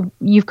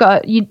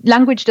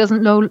language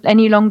doesn't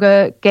any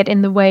longer get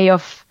in the way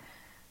of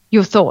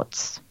your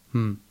thoughts.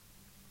 And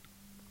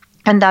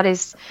that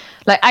is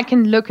like, I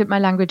can look at my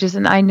languages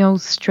and I know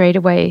straight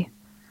away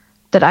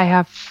that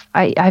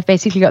I've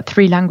basically got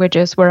 3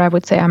 languages where I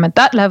would say I'm at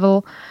that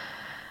level,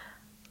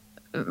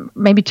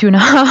 maybe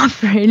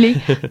 2.5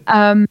 really.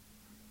 And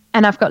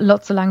I've got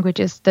lots of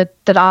languages that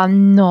are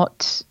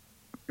not,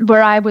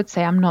 where I would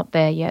say I'm not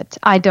there yet.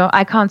 I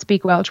can't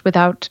speak Welsh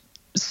without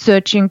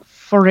searching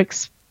for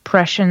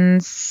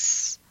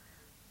expressions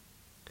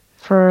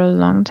for a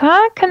long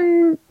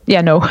time.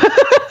 No.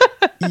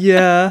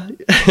 Yeah.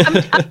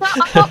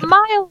 I'm not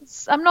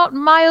miles and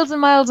miles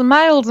and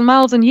miles and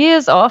miles and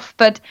years off,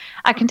 but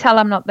I can tell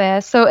I'm not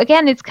there. So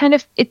again, it's kind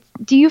of,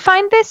 do you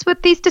find this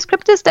with these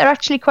descriptors? They're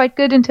actually quite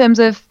good in terms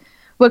of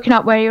working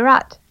out where you're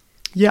at.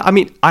 Yeah, I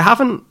mean, I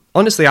haven't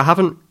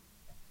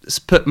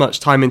put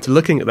much time into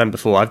looking at them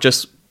before. I've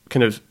just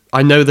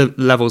I know the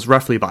levels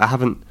roughly, but I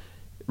haven't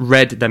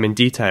read them in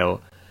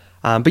detail.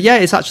 But yeah,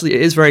 it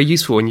is very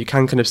useful, and you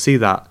can kind of see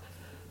that.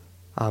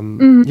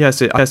 Yeah,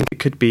 so I think it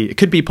could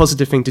be a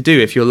positive thing to do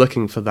if you're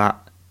looking for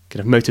that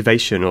kind of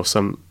motivation or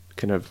some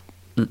kind of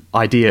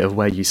idea of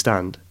where you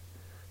stand.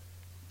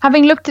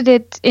 Having looked at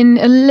it in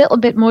a little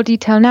bit more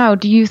detail now,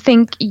 do you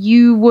think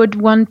you would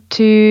want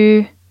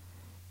to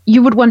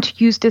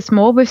use this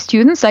more with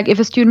students? Like if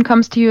a student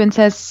comes to you and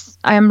says,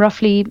 I am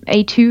roughly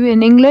A2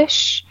 in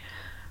English,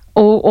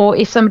 or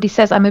if somebody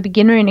says I'm a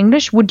beginner in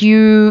English, would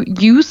you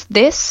use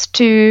this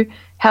to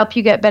help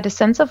you get better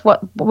sense of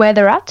where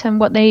they're at and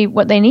what they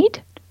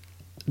need?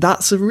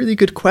 That's a really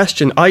good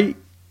question. I've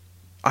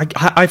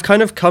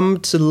kind of come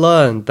to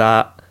learn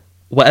that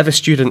whatever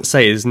students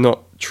say is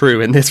not true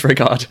in this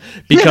regard,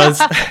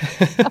 because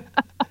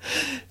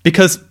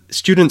because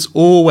students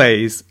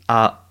always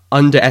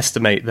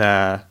underestimate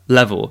their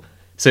level.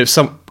 So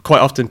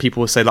quite often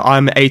people will say that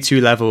I'm A2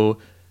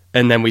 level,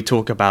 and then we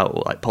talk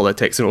about like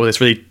politics and all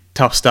this really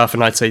tough stuff,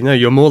 and I'd say no,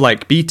 you're more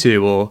like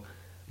B2 or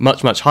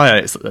much, much higher.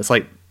 It's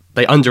like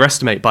they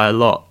underestimate by a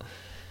lot.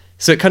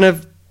 So it kind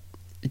of,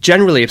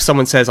 generally, if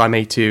someone says I'm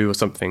A2 or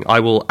something, I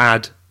will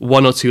add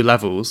 1 or 2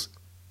 levels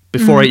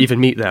before I even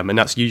meet them, and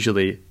that's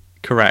usually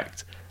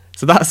correct.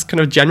 So that's kind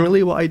of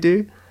generally what I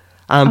do.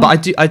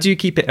 But I do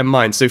keep it in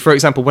mind. So for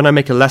example, when I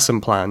make a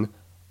lesson plan,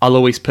 I'll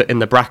always put in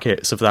the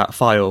brackets of that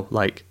file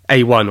like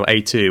A1 or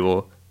A2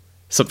 or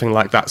something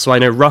like that, so I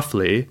know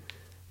roughly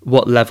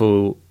what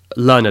level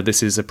learner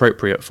this is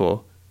appropriate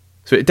for.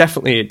 So it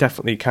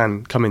definitely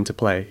can come into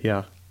play,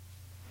 yeah.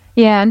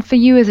 Yeah, and for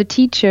you as a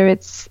teacher,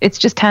 it's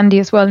just handy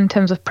as well in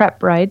terms of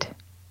prep, right?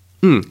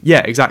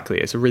 Yeah,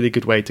 exactly. It's a really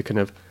good way to kind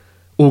of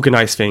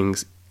organize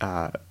things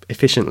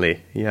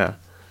efficiently, yeah.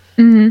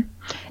 Mm-hmm.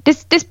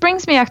 This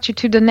brings me actually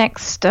to the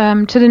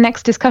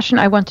next discussion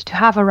I wanted to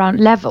have around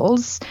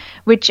levels,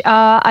 which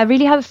I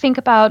really had to think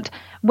about.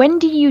 When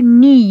do you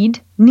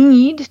need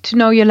to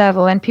know your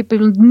level, and people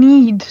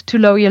need to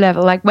know your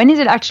level? Like, when is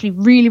it actually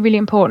really, really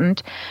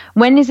important?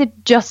 When is it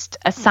just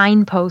a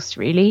signpost,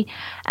 really?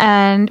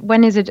 And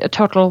when is it a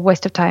total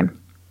waste of time?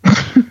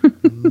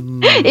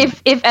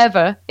 if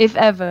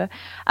ever.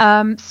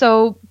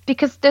 So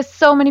because there's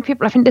so many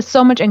people, I think there's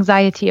so much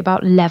anxiety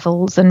about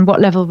levels and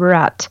what level we're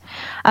at.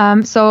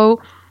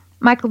 So,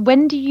 Michael,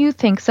 when do you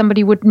think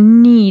somebody would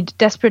need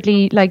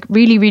desperately, like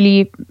really,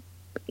 really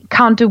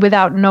can't do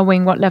without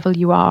knowing what level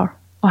you are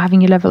or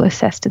having your level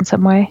assessed in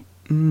some way?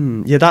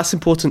 Yeah, that's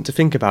important to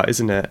think about,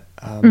 isn't it?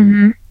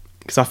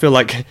 Because I feel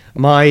like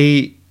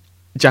my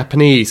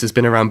Japanese has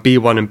been around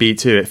B1 and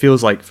B2. It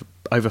feels like for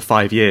over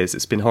 5 years.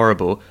 It's been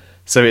horrible.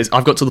 So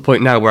I've got to the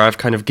point now where I've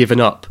kind of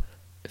given up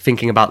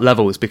thinking about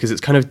levels, because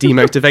it's kind of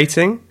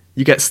demotivating.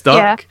 You get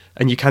stuck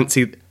and you can't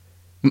see.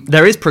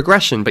 There is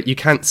progression, but you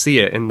can't see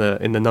it in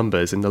the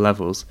numbers, in the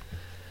levels.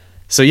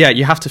 So yeah,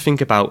 you have to think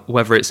about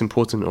whether it's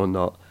important or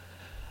not.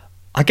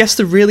 I guess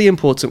the really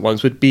important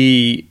ones would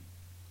be,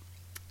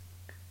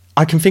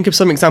 I can think of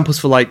some examples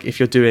for like if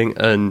you're doing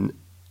an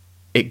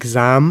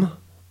exam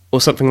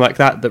or something like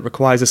that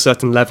requires a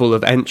certain level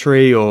of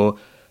entry, or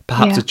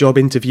perhaps a job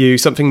interview,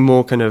 something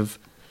more kind of,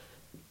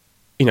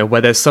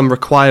 where there's some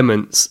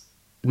requirements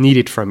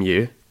needed from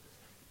you.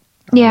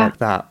 Like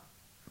that.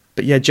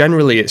 But yeah,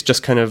 generally it's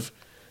just kind of,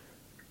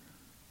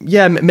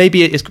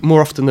 maybe it's more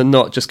often than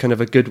not just kind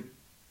of a good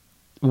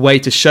way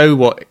to show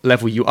what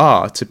level you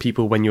are to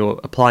people when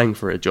you're applying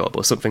for a job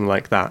or something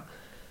like that.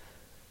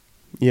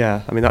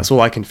 Yeah, I mean, that's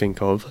all I can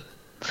think of.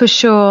 For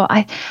sure.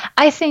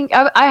 I think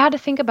I had to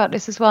think about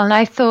this as well. And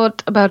I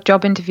thought about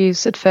job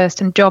interviews at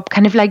first, and job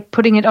kind of like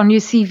putting it on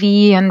your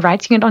CV and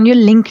writing it on your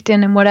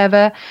LinkedIn and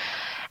whatever.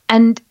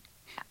 And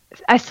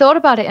I thought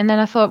about it, and then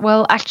I thought,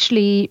 well,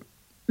 actually,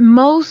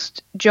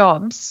 most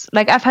jobs,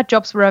 like I've had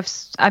jobs where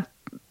I've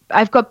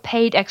I've got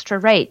paid extra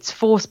rates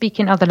for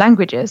speaking other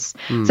languages.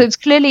 So it's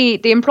clearly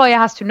the employer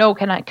has to know,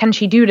 can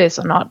she do this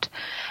or not?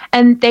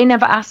 And they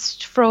never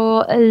asked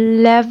for a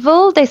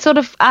level. They sort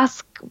of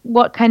ask,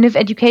 what kind of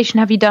education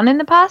have you done in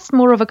the past?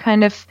 More of a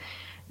kind of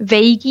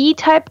vaguey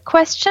type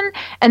question.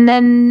 And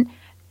then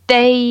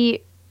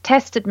they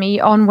tested me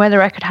on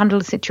whether I could handle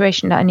a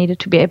situation that I needed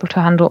to be able to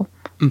handle.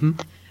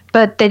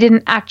 But they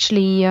didn't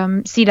actually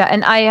see that.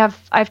 And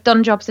I've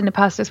done jobs in the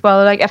past as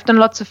well. Like I've done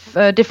lots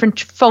of different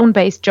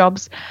phone-based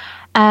jobs,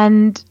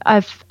 and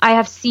I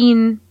have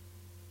seen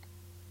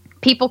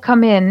people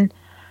come in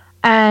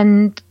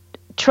and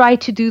try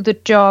to do the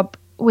job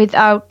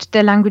without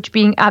their language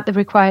being at the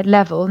required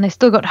level, and they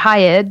still got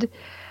hired,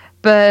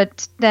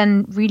 but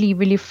then really,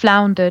 really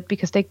floundered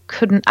because they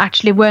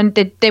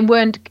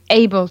weren't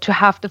able to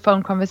have the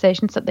phone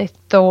conversations that they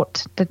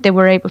thought that they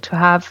were able to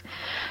have.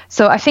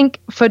 So I think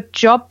for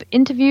job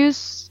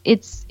interviews,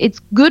 it's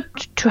good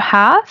to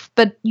have,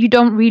 but you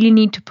don't really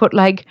need to put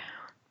like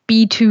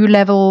B2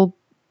 level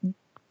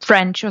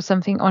French or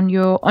something on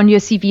your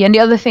CV. And the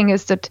other thing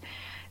is that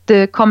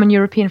the Common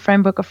European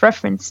Framework of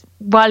Reference,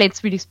 while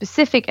it's really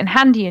specific and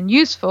handy and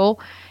useful,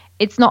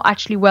 it's not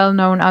actually well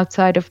known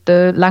outside of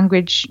the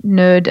language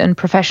nerd and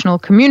professional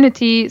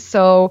community.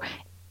 So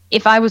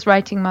if I was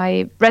writing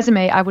my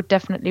resume, I would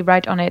definitely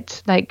write on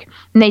it like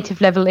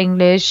native level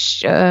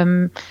English,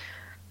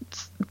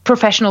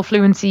 professional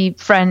fluency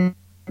French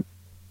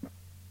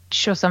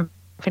or something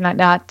like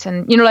that.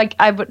 And, like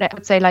I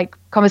would say like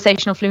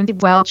conversational fluency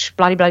Welsh,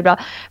 blah, blah, blah.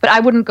 But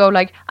I wouldn't go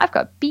like, I've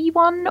got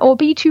B1 or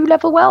B2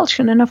 level Welsh,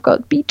 and then I've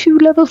got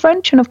B2 level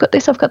French, and I've got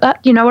this, I've got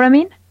that. You know what I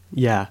mean?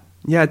 Yeah.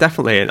 Yeah,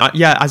 definitely. And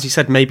as you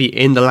said, maybe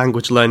in the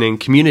language learning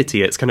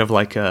community, it's kind of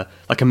like a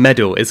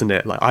medal, isn't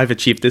it? Like I've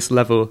achieved this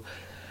level.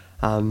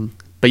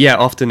 But yeah,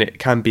 often it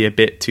can be a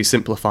bit too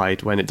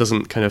simplified when it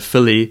doesn't kind of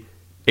fully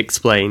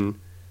explain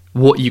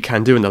what you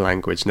can do in the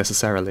language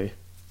necessarily.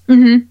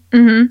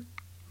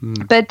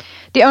 But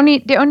the only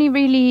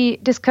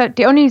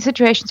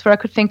situations where I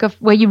could think of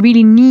where you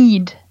really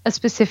need a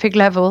specific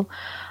level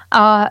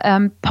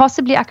are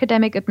possibly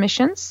academic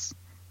admissions.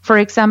 For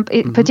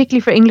example, particularly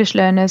for English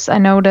learners, I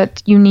know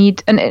that you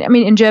need, and I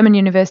mean in German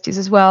universities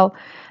as well,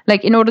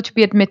 like in order to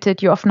be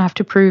admitted, you often have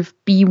to prove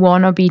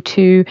B1 or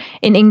B2.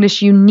 In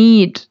English, you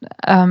need,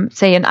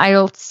 say, an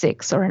IELTS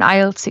 6 or an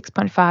IELTS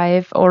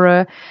 6.5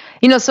 or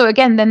so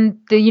again, then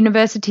the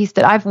universities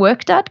that I've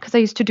worked at, because I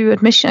used to do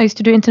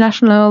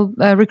international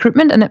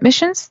recruitment and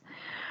admissions,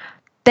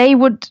 they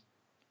would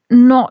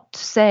not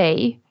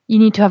say you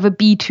need to have a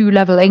B2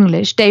 level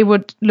English. They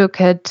would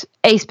look at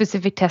a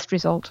specific test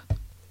result.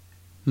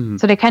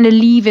 So they kind of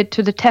leave it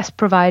to the test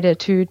provider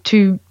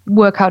to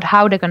work out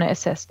how they're going to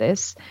assess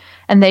this.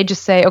 And they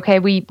just say, okay,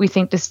 we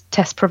think this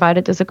test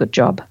provider does a good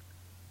job.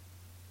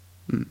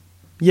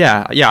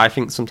 Yeah, I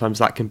think sometimes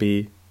that can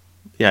be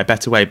a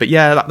better way. But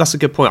yeah, that's a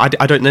good point.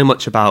 I don't know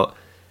much about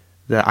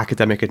the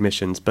academic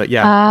admissions, but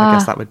yeah, I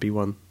guess that would be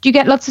one. Do you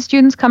get lots of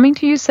students coming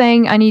to you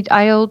saying, I need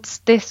IELTS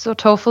this or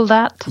TOEFL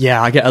that?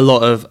 Yeah, I get a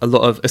lot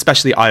of,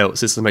 especially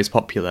IELTS is the most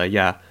popular,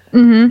 yeah.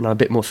 And I'm a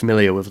bit more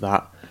familiar with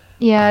that.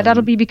 Yeah,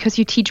 that'll be because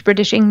you teach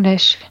British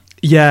English.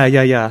 Yeah.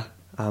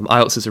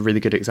 IELTS is a really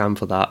good exam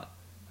for that.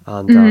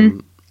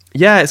 And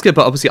it's good,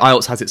 but obviously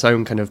IELTS has its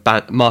own kind of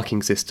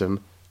marking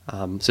system.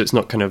 So it's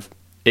not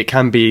it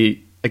can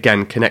be,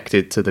 again,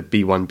 connected to the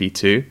B1,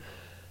 B2.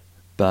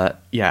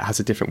 But yeah, it has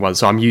a different one.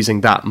 So I'm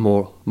using that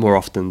more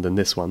often than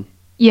this one.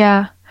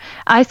 Yeah.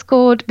 I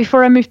scored,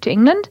 before I moved to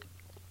England,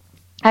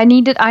 I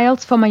needed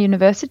IELTS for my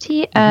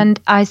university, and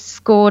I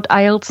scored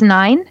IELTS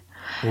 9.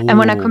 Ooh. And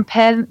when I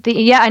compare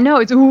I know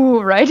it's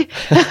right.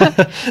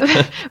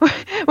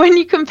 When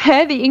you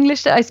compare the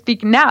English that I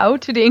speak now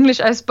to the English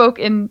I spoke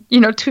in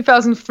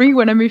 2003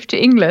 when I moved to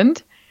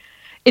England,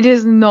 it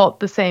is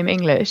not the same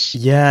English.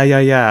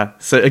 Yeah.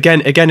 So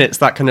again, it's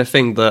that kind of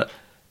thing that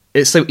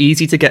it's so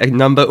easy to get a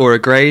number or a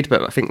grade,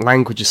 but I think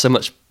language is so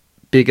much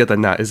bigger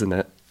than that, isn't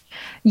it?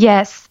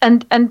 Yes,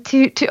 and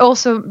to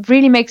also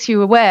really makes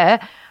you aware,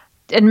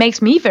 it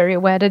makes me very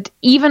aware that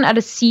even at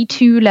a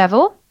C2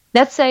 level.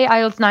 Let's say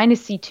IELTS 9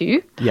 is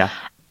C2. Yeah.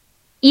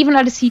 Even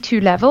at a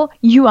C2 level,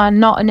 you are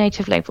not a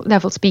native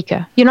level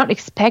speaker. You're not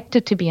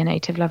expected to be a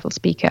native level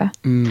speaker.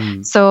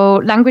 So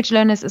language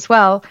learners as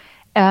well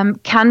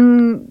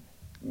can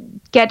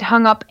get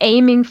hung up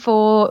aiming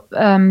for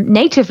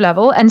native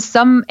level, and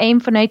some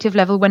aim for native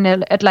level when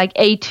they're at like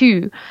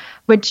A2,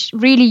 which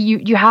really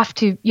you have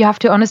to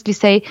honestly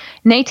say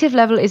native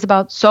level is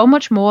about so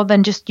much more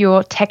than just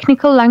your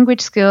technical language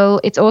skill.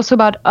 It's also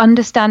about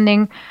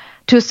understanding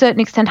to a certain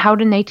extent how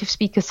the native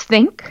speakers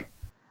think,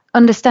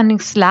 understanding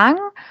slang,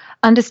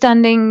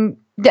 understanding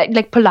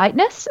like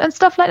politeness and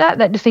stuff like that,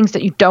 like the things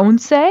that you don't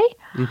say.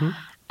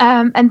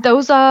 And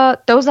those are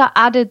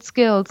added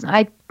skills.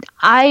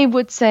 I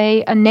would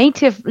say a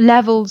native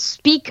level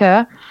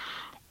speaker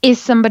is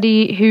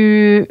somebody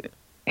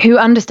who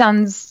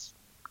understands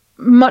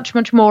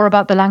much more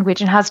about the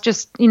language and has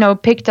just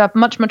picked up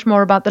much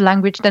more about the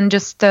language than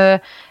just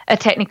a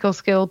technical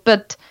skill.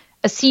 But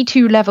a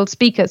C2 level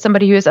speaker,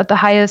 somebody who is at the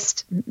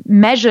highest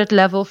measured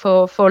level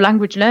for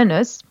language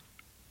learners,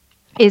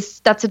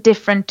 that's a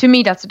different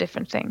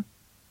thing.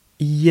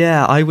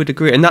 Yeah, I would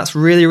agree. And that's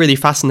really, really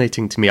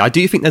fascinating to me. I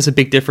do think there's a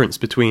big difference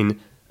between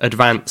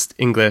advanced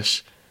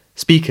English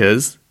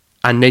speakers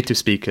and native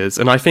speakers.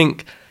 And I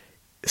think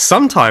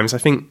sometimes,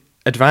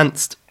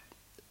 advanced,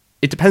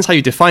 it depends how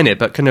you define it,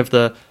 but kind of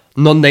the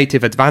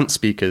non-native advanced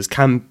speakers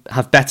can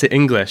have better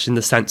English in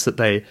the sense that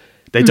they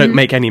don't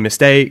make any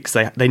mistakes.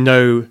 They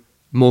know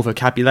more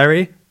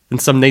vocabulary than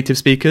some native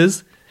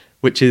speakers,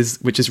 which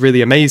is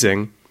really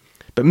amazing.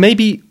 But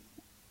maybe,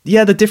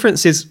 yeah, the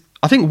difference is,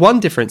 I think one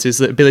difference is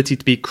the ability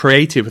to be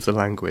creative with the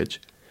language.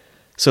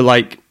 So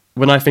like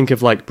when I think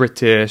of like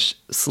British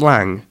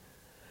slang,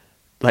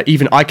 like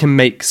even I can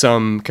make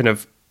some kind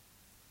of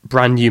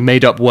brand new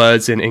made up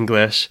words in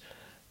English,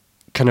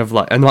 kind of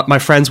like, and my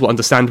friends will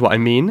understand what I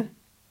mean,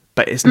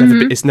 but it's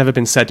never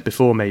been said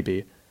before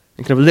maybe.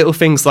 And kind of little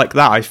things like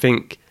that, I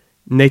think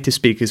native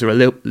speakers are a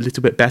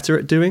little bit better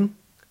at doing.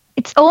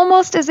 It's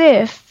almost as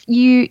if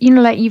you're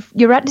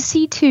at the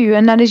C2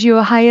 and that is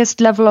your highest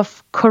level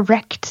of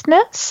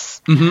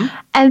correctness.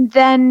 And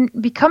then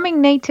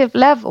becoming native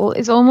level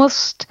is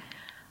almost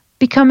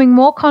becoming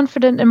more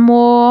confident and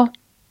more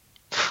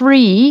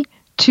free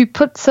to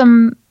put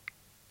some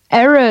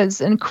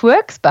errors and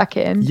quirks back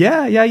in.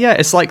 Yeah.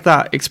 It's like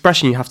that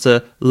expression, you have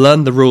to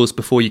learn the rules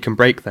before you can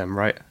break them,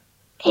 right?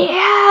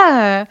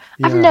 Yeah.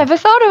 I've never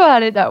thought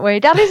about it that way.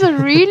 That is a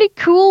really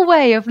cool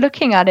way of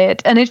looking at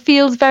it, and it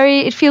feels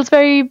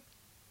very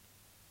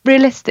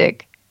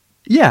realistic.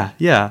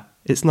 Yeah.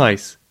 It's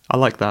nice. I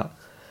like that.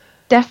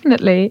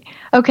 Definitely.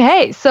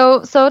 Okay,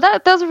 so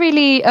that does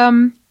really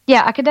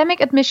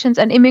academic admissions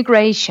and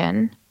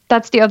immigration.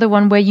 That's the other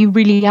one where you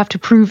really have to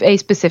prove a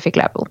specific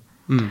level.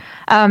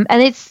 And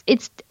it's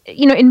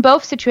in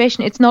both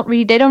situations, it's not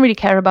really, they don't really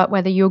care about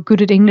whether you're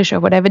good at English or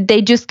whatever.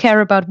 They just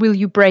care about, will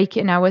you break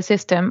in our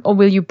system, or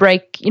will you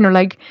break,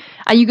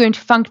 are you going to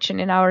function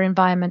in our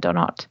environment or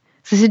not?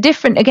 So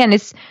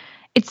it's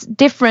it's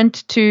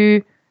different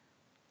to,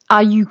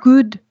 are you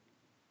good?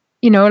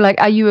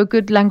 Are you a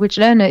good language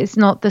learner? Is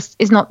not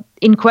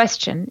in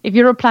question. If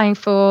you're applying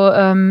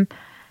for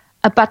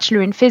a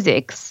bachelor in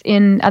physics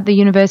at the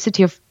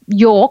University of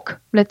York,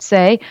 let's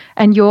say,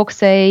 and York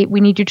say, we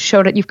need you to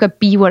show that you've got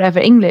B whatever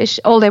English,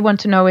 all they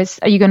want to know is,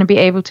 are you going to be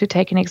able to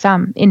take an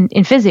exam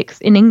in physics,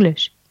 in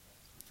English?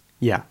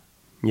 Yeah.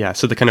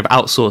 So they're kind of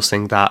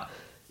outsourcing that,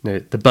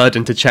 the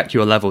burden to check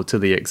your level to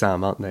the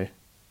exam, aren't they?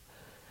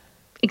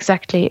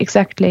 Exactly.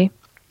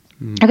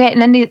 Okay,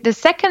 and then the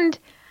second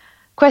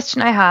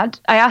question I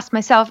asked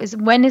myself is,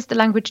 when is the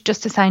language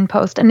just a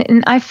signpost?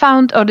 And I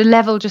found, or the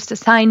level just a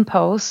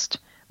signpost,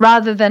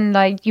 rather than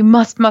like you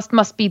must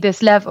be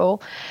this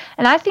level.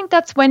 And I think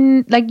that's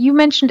when, like you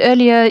mentioned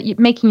earlier,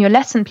 making your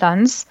lesson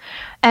plans.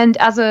 And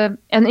as an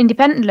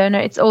independent learner,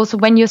 it's also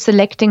when you're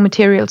selecting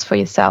materials for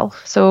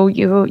yourself. So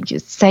you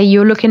say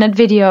you're looking at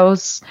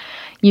videos,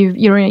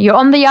 you're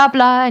on the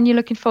Yabla and you're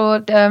looking for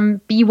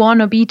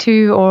B1 or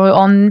B2, or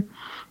on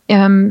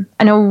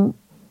I know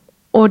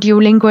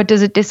Audiolingua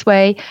does it this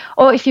way,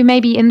 or if you may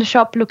be in the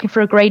shop looking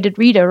for a graded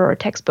reader or a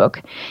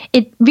textbook,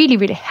 it really,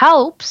 really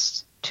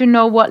helps to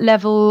know what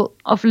level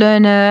of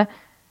learner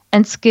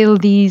and skill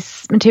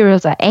these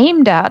materials are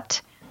aimed at.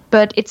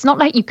 But it's not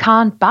like you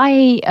can't buy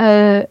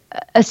a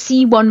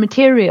C1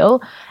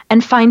 material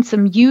and find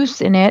some use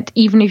in it,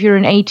 even if you're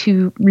an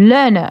A2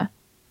 learner.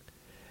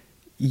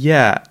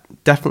 Yeah,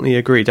 definitely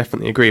agree.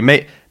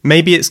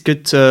 Maybe it's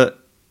good to,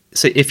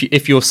 so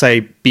if you're,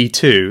 say,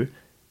 B2,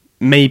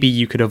 maybe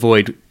you could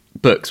avoid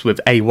books with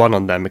A1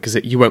 on them, because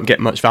you won't get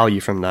much value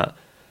from that.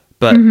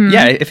 But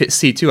yeah, if it's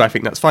C2, I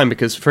think that's fine,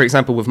 because, for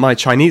example, with my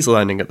Chinese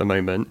learning at the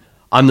moment,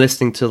 I'm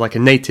listening to like a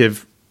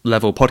native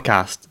level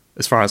podcast,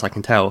 as far as I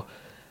can tell.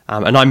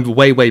 And I'm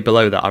way, way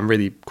below that. I'm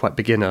really quite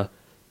beginner.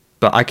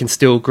 But I can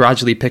still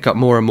gradually pick up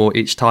more and more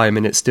each time,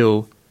 and it's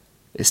still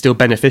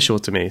beneficial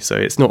to me. So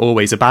it's not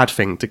always a bad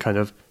thing to kind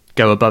of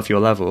go above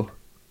your level.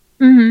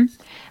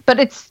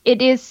 But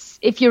it is,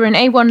 if you're an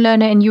A1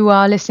 learner and you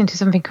are listening to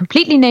something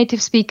completely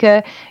native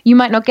speaker, you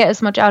might not get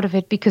as much out of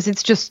it, because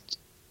it's just,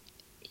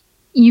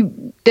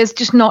 there's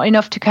just not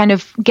enough to kind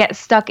of get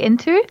stuck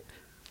into.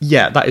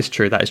 Yeah, that is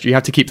true. You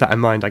have to keep that in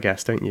mind, I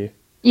guess, don't you?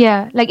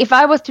 Yeah, like if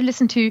I was to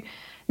listen to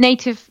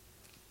native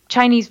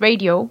Chinese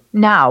radio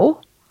now,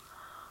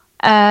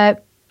 I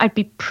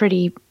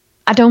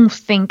don't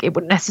think it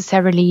would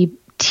necessarily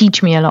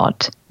teach me a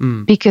lot,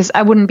 because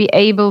I wouldn't be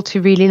able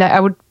to really,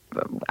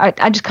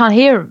 I just can't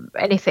hear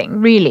anything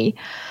really.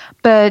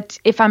 But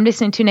if I'm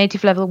listening to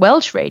native level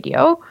Welsh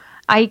radio,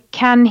 I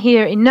can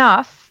hear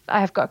enough. I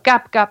have got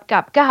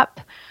gap,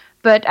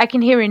 but I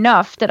can hear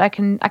enough that I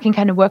can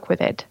kind of work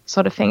with it,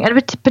 sort of thing.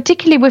 And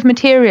particularly with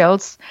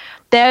materials,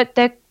 they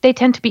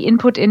tend to be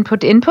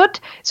input.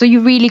 So you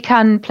really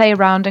can play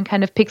around and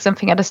kind of pick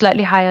something at a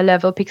slightly higher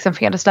level, pick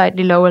something at a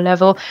slightly lower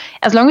level.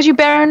 As long as you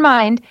bear in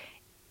mind,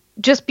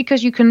 just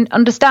because you can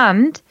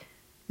understand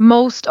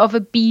most of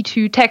a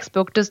B2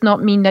 textbook does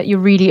not mean that you're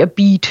really a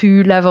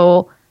B2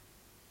 level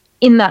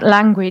in that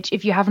language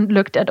if you haven't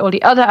looked at all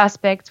the other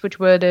aspects, which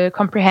were the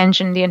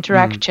comprehension, the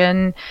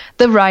interaction,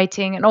 the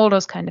writing, and all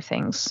those kind of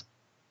things.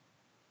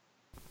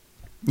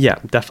 Yeah,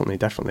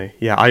 definitely.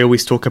 Yeah, I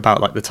always talk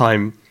about like the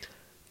time,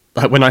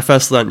 like when I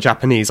first learned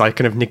Japanese, I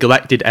kind of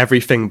neglected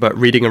everything but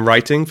reading and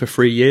writing for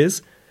 3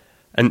 years.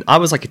 And I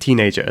was like a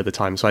teenager at the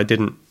time, so I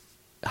didn't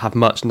have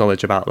much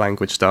knowledge about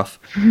language stuff.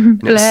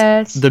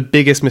 Bless. It's the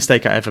biggest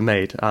mistake I ever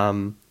made. I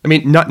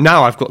mean,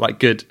 now I've got like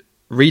good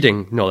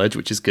reading knowledge,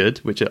 which is good,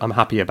 which I'm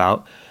happy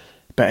about.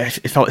 But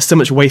it felt so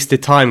much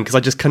wasted time because I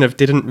just kind of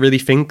didn't really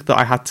think that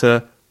I had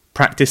to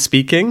practice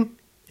speaking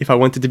if I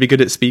wanted to be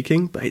good at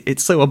speaking. But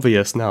it's so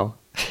obvious now.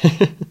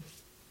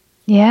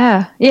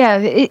 Yeah,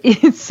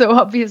 it's so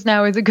obvious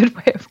now is a good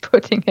way of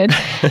putting it.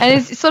 And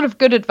it's sort of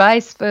good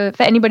advice for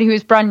anybody who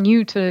is brand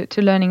new to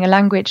learning a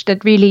language.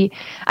 That really,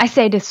 I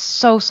say this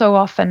so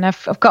often.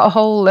 I've got a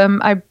whole,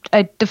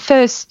 the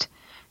first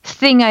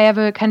thing I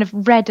ever kind of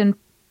read and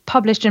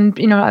published and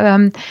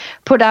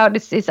put out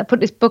is I put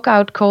this book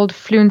out called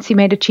Fluency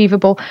Made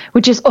Achievable,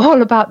 which is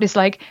all about this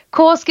like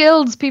core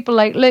skills, people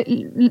like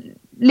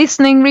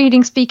listening,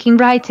 reading, speaking,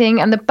 writing,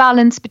 and the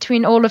balance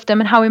between all of them,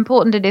 and how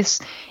important it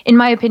is, in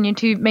my opinion,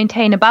 to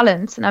maintain a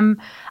balance. And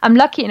I'm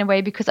lucky in a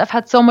way because I've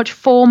had so much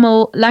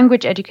formal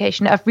language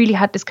education. I've really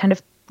had this kind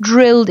of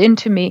drilled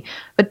into me.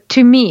 But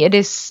to me,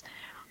 it's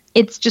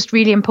just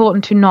really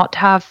important to not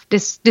have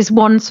this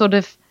one sort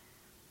of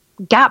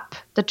gap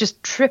that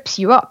just trips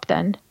you up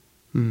then.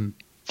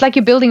 It's like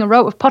you're building a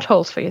row of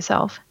potholes for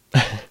yourself.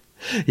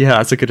 Yeah,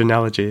 that's a good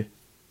analogy.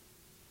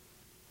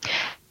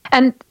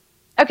 And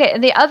okay,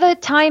 the other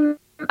time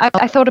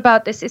I thought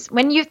about this is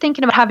when you're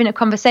thinking about having a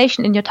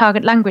conversation in your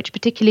target language,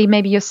 particularly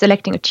maybe you're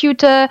selecting a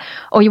tutor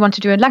or you want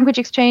to do a language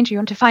exchange, or you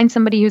want to find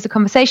somebody who's a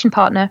conversation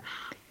partner,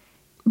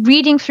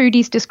 reading through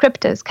these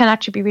descriptors can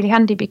actually be really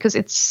handy because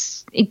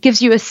it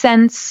gives you a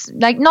sense,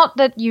 like not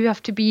that you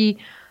have to be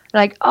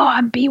like, oh,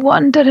 I'm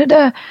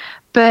B1,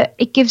 but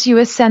it gives you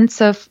a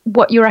sense of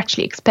what you're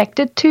actually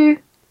expected to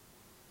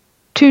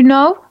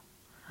know.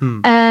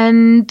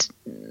 And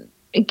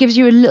it gives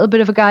you a little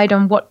bit of a guide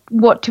on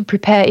what to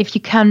prepare if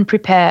you can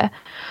prepare,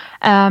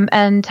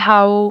 and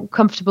how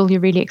comfortable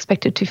you're really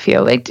expected to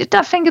feel. I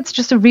think it's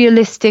just a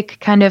realistic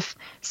kind of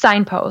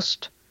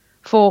signpost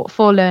for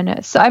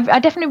learners. So I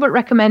definitely would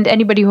recommend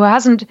anybody who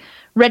hasn't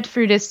read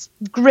through this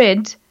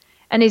grid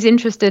and is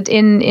interested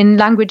in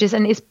languages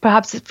and is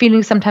perhaps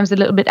feeling sometimes a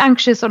little bit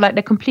anxious or like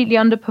they're completely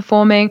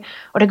underperforming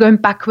or they're going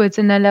backwards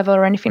in their level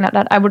or anything like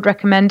that, I would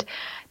recommend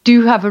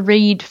do have a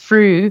read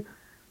through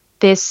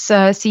this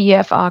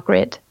CEFR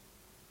grid.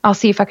 I'll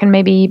see if I can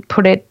maybe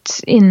put it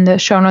in the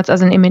show notes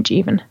as an image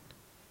even.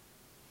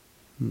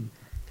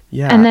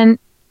 Yeah. And then,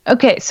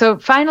 okay, so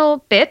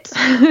final bit,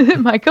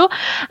 Michael,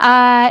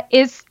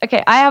 is,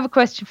 okay, I have a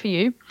question for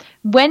you.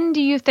 When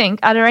do you think,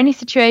 are there any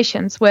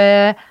situations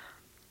where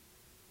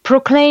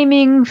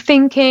proclaiming,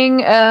 thinking,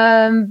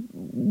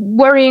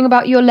 worrying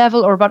about your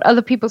level or about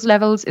other people's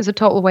levels is a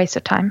total waste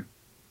of time?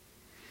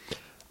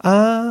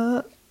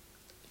 I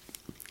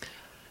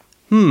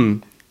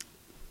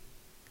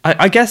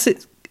guess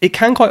it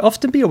can quite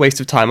often be a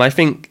waste of time. I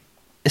think,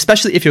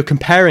 especially if you're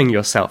comparing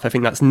yourself, I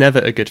think that's never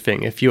a good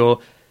thing. If you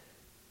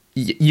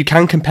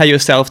can compare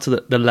yourself to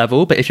the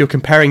level, but if you're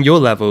comparing your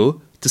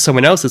level to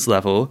someone else's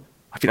level,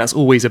 I think that's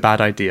always a bad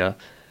idea.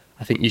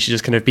 I think you should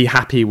just kind of be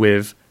happy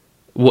with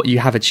what you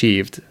have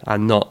achieved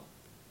and not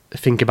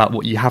think about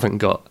what you haven't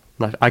got.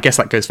 I guess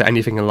that goes for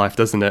anything in life,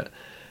 doesn't it?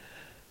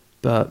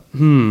 But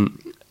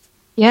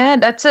yeah,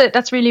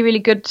 that's really, really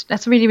good.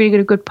 That's a really,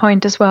 really good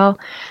point as well.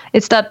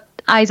 It's that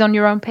eyes on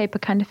your own paper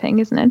kind of thing,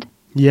 isn't it?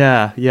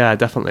 Yeah,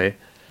 definitely.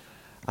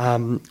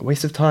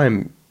 Waste of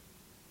time.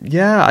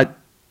 Yeah,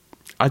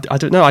 I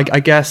don't know. I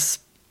guess.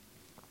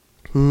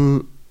 I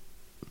don't know.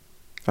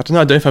 I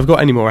don't know if I've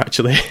got any more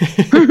actually.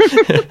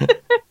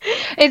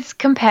 It's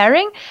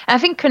comparing. I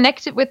think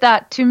connected with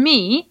that to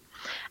me,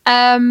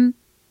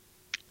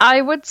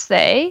 I would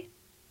say,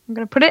 I'm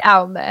going to put it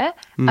out there,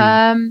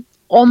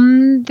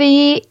 on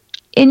the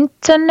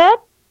internet,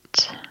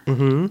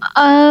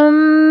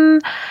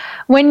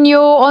 when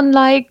you're on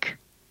like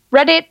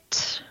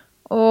Reddit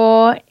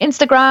or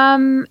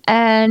Instagram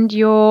and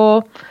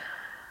you're,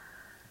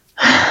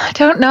 I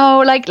don't know,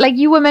 like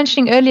you were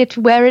mentioning earlier,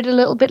 to wear it a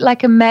little bit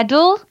like a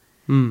medal.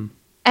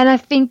 And I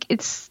think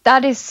it's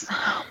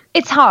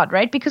hard,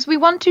 right? Because we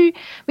want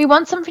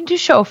something to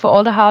show for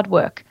all the hard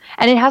work,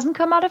 and it hasn't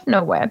come out of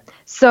nowhere.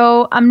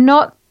 So I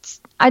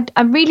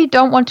really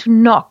don't want to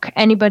knock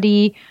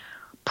anybody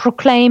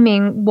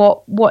proclaiming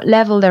what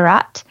level they're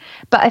at,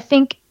 but I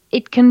think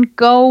it can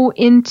go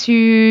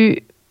into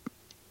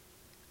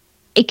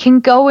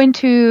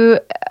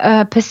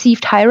a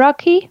perceived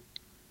hierarchy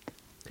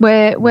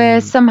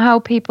where somehow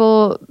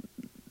people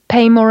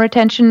pay more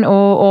attention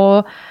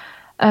or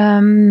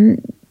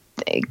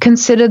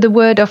consider the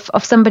word of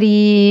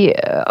somebody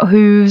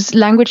whose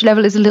language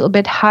level is a little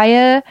bit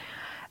higher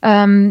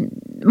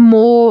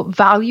more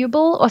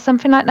valuable or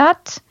something like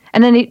that.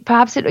 And then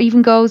perhaps it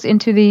even goes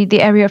into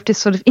the area of this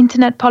sort of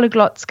internet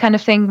polyglots kind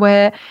of thing,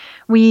 where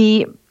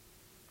we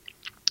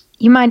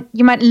you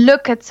might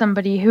look at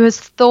somebody who has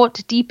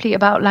thought deeply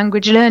about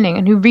language learning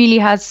and who really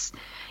has,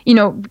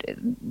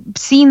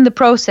 seen the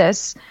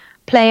process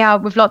play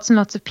out with lots and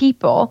lots of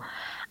people,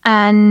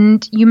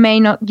 and you may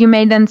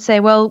then say,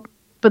 well,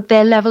 but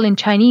their level in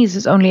Chinese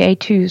is only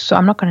A2, so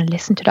I'm not going to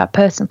listen to that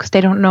person because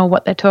they don't know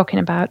what they're talking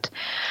about.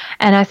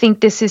 And I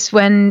think this is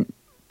when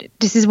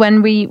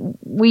we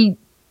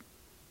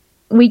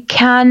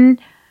can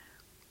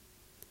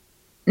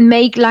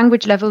make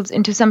language levels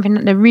into something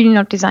that they're really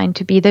not designed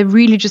to be. They're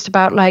really just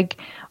about like,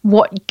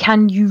 what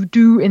can you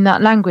do in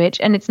that language?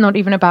 And it's not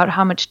even about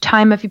how much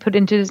time have you put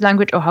into this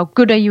language, or how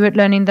good are you at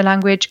learning the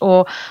language,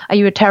 or are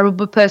you a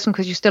terrible person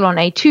because you're still on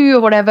A2 or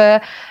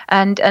whatever.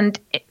 And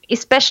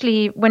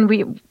especially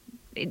when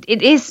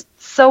it is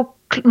so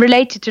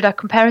related to that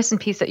comparison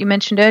piece that you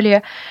mentioned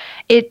earlier.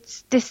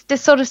 It's this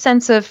sort of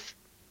sense of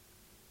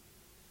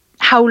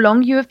how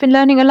long you have been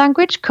learning a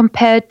language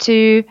compared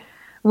to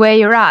where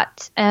you're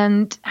at,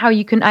 and how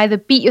you can either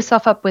beat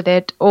yourself up with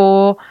it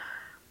or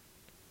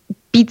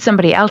beat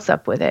somebody else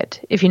up with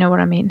it, if you know what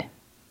I mean.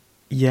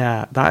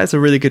 Yeah, that is a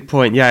really good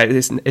point. Yeah,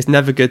 it's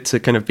never good to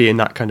kind of be in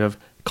that kind of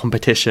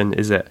competition,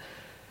 is it?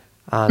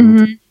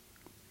 And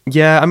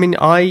yeah, I mean,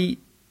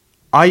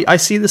 I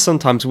see this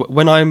sometimes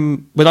when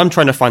I'm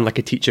trying to find like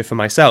a teacher for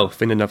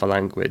myself in another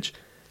language.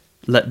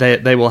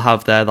 They will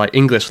have their like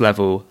English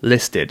level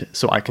listed,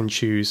 so I can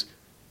choose.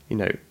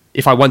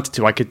 If I wanted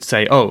to, I could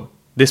say, oh,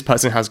 this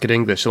person has good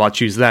English, so I'll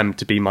choose them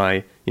to be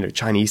my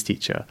Chinese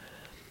teacher.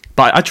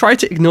 But I try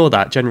to ignore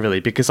that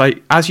generally because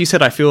as you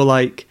said, I feel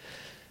like,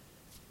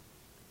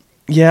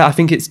 I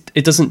think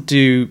it doesn't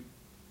do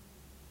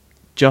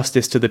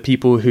justice to the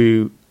people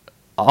who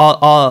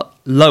are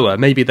lower.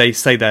 Maybe they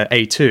say they're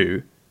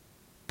A2,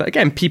 but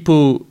again,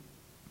 people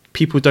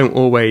don't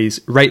always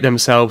rate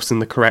themselves in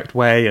the correct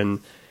way, and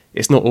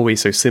it's not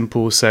always so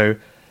simple. So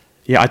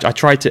I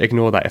try to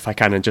ignore that if I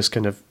can, and just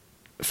kind of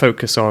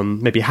focus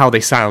on maybe how they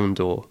sound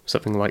or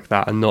something like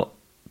that, and not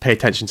pay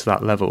attention to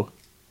that level.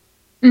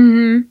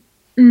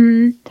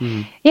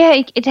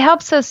 Yeah, it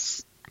helps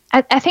us.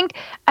 I think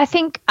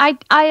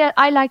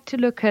I like to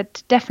look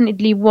at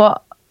definitely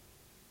what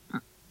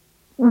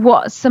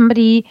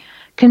somebody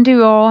can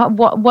do, or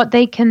how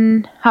they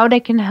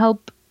can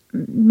help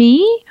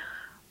me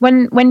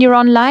when you're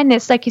online.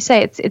 It's like you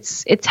say,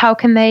 it's how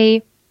can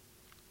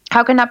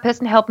that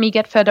person help me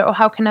get further, or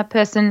how can that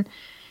person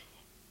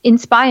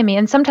inspire me?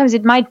 And sometimes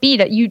it might be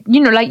that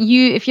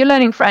if you're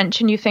learning French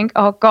and you think,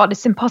 oh God,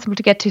 it's impossible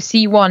to get to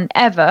C1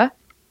 ever,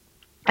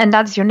 and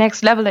that's your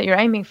next level that you're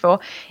aiming for,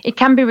 it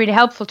can be really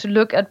helpful to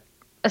look at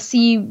a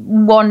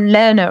C1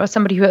 learner, or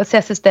somebody who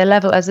assesses their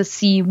level as a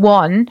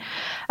C1,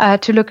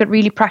 to look at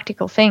really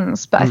practical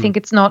things. But I think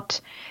it's not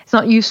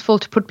useful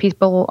to put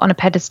people on a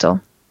pedestal.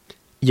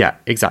 Yeah,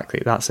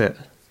 exactly. That's it.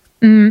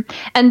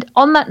 And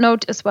on that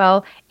note as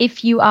well,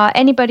 if you are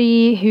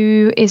anybody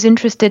who is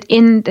interested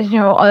in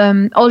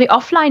all the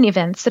offline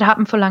events that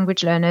happen for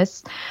language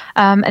learners,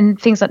 and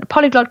things like the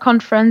Polyglot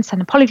Conference and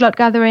the Polyglot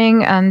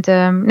Gathering, and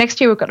next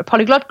year we've got a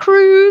Polyglot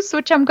Cruise,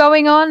 which I'm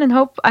going on, and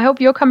I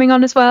hope you're coming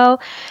on as well.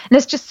 And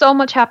there's just so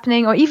much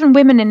happening. Or even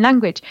Women in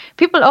Language.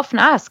 People often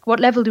ask, what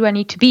level do I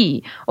need to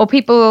be? Or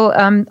people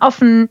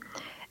often,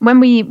 when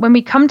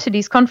we come to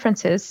these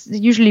conferences,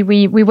 usually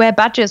we wear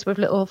badges with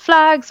little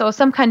flags or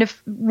some kind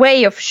of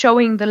way of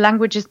showing the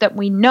languages that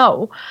we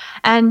know.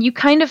 And you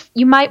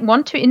might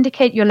want to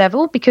indicate your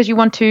level because you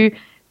want to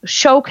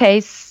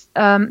showcase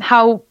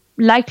how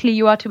likely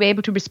you are to be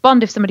able to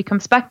respond if somebody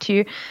comes back to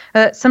you.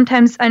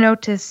 Sometimes I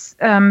notice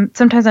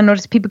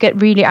people get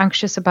really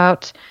anxious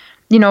about,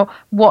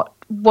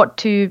 what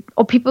to,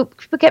 or people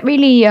get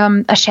really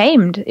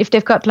ashamed if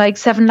they've got like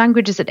 7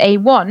 languages at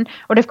A1,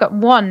 or they've got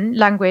 1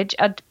 language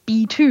at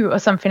B2 or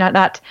something like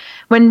that,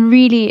 when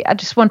really I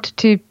just wanted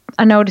to,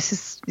 I know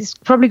this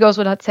probably goes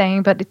without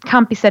saying, but it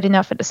can't be said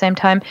enough at the same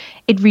time.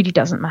 It really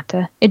doesn't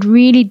matter. It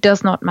really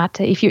does not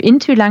matter. If you're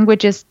into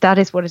languages, that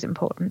is what is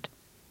important.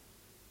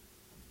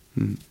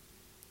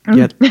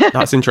 Yeah,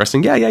 that's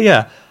interesting.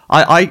 Yeah.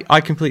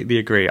 I completely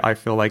agree. I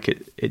feel like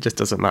it just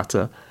doesn't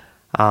matter.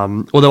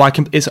 Although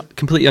it's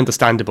completely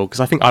understandable, because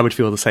I think I would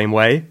feel the same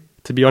way,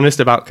 to be honest,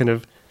 about kind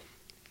of,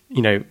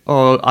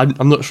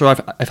 I'm not sure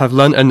if I've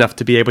learned enough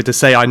to be able to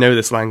say I know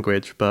this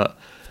language, but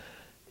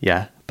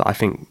I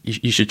think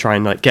you should try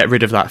and like get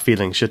rid of that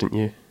feeling, shouldn't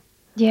you?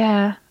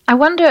 Yeah. I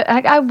wonder,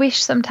 I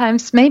wish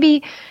sometimes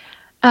maybe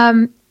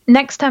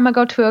next time I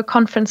go to a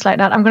conference like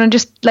that, I'm going to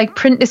just like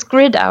print this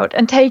grid out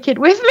and take it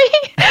with me.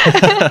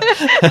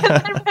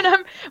 And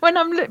then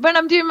when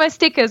I'm doing my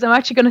stickers, I'm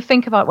actually going to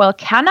think about, well,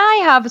 can I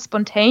have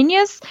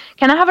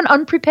an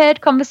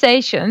unprepared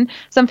conversation,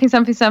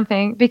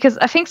 something, because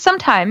I think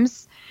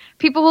sometimes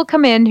people will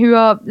come in who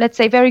are, let's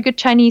say, very good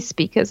Chinese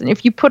speakers, and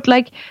if you put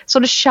like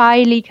sort of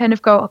shyly kind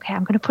of go, okay,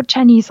 I'm going to put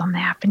Chinese on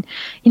there, I've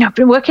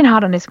been working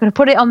hard on this, I'm going to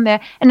put it on there,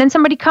 and then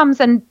somebody comes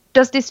and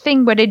does this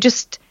thing where they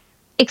just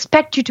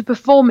expect you to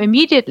perform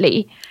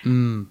immediately.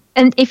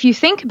 And if you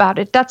think about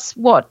it, that's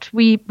what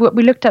we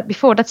looked at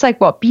before. That's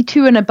like what,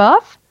 B2 and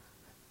above?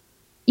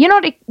 you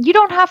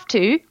don't have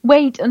to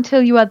wait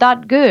until you are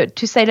that good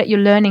to say that you're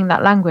learning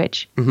that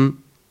language. Mm-hmm.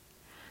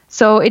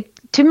 So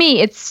to me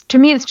it's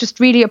just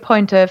really a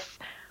point of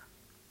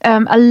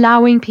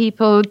allowing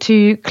people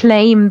to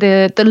claim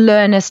the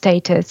learner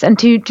status and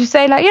to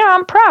say like,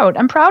 I'm proud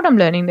I'm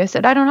learning this,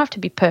 and I don't have to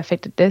be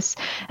perfect at this.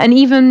 And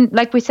even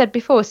like we said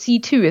before,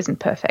 C2 isn't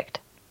perfect.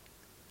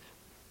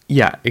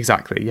 Yeah,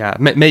 exactly. Yeah,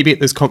 maybe at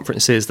those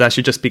conferences there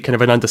should just be kind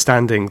of an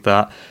understanding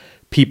that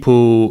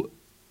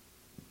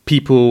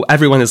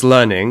everyone is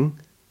learning,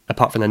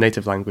 apart from their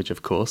native language,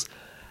 of course,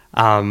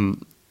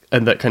 and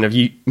that kind of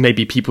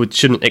maybe people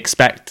shouldn't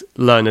expect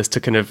learners to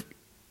kind of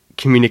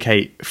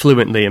communicate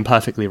fluently and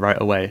perfectly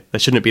right away. There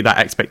shouldn't be that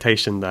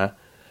expectation there.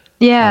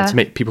 Yeah, to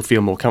make people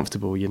feel more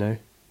comfortable.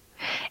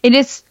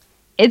 It's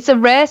a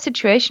rare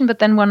situation, but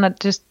then one that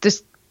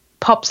just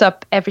pops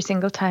up every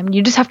single time.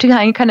 You just have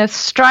to kind of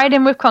stride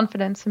in with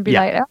confidence and be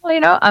like,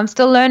 I'm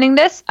still learning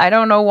this. I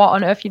don't know what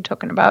on earth you're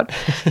talking about.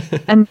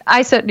 And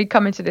I certainly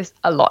come into this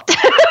a lot,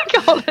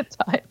 all the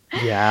time.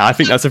 Yeah, I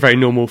think that's a very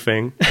normal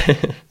thing.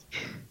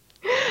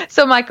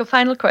 So, Michael,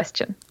 final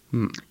question.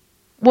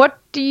 What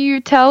do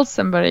you tell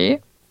somebody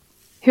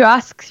who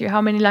asks you how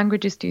many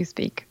languages do you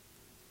speak?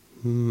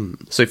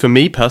 So for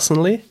me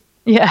personally?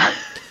 Yeah.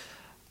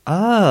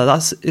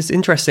 It's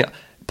interesting.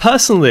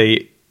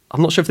 Personally,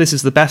 I'm not sure if this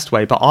is the best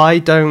way, but I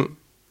don't...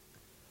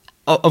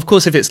 Of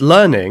course, if it's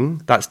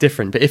learning, that's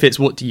different. But if it's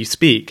what do you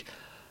speak,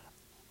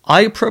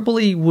 I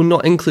probably will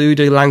not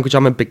include a language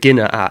I'm a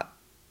beginner at.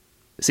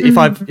 So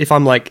if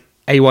I'm like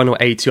A1 or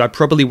A2, I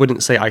probably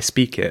wouldn't say I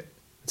speak it.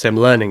 I'd say I'm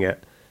learning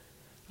it.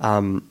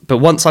 But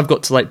once I've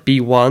got to like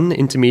B1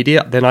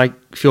 intermediate, then I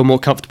feel more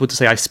comfortable to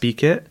say I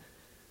speak it.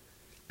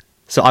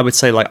 So I would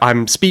say like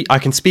I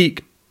can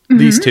speak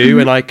these two,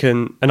 and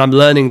I'm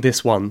learning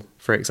this one,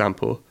 for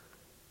example.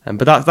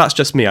 But that's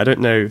just me. I don't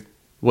know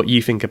what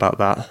you think about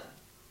that.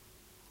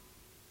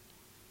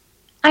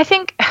 I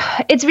think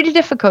it's really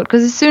difficult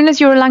because as soon as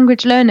you're a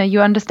language learner,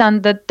 you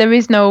understand that there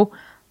is no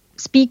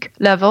speak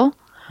level.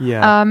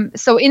 Yeah.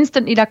 So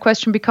instantly that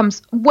question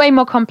becomes way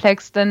more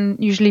complex than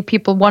usually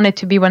people want it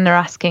to be when they're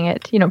asking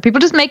it. People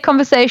just make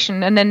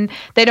conversation and then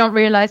they don't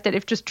realize that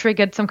they've just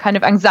triggered some kind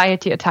of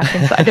anxiety attack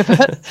inside of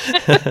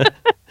us.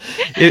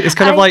 It's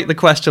kind of like the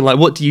question, like,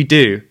 what do you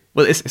do?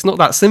 Well, it's not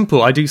that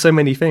simple. I do so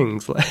many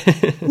things.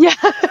 Yeah.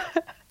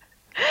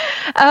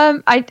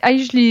 I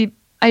usually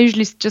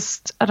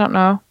just, I don't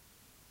know.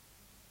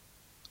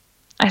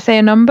 I say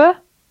a number.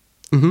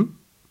 Mm-hmm.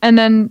 And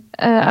then,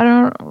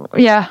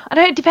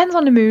 it depends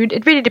on the mood.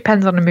 It really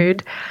depends on the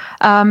mood.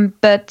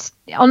 But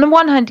on the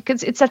one hand,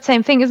 because it's that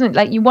same thing, isn't it?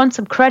 Like you want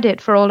some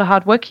credit for all the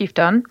hard work you've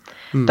done,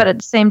 but at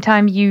the same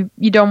time, you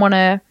don't want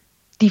to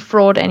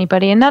defraud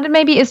anybody. And that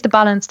maybe is the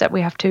balance that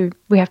we have to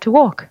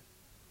walk.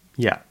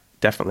 Yeah,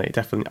 definitely.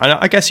 And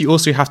I guess you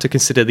also have to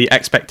consider the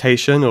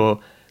expectation or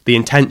the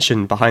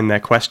intention behind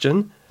their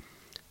question.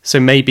 So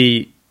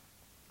maybe,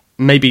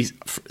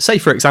 say,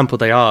 for example,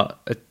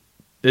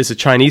 there's a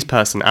Chinese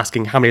person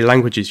asking how many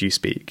languages you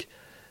speak,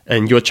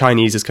 and your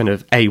Chinese is kind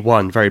of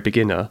A1, very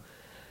beginner.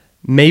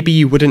 Maybe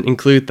you wouldn't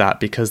include that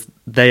because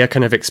they are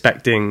kind of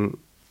expecting,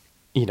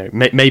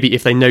 maybe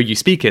if they know you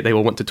speak it, they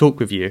will want to talk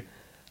with you.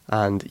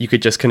 And you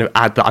could just kind of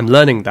add that I'm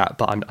learning that,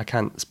 but I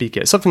can't speak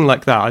it. Something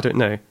like that, I don't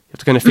know. You have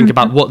to kind of think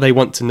about what they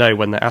want to know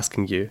when they're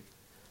asking you.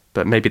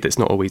 But maybe that's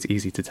not always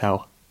easy to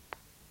tell.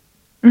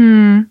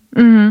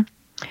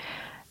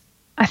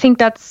 I think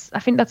that's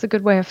a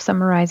good way of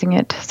summarizing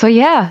it. So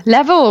yeah,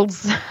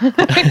 levels.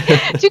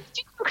 to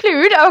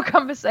conclude our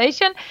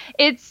conversation,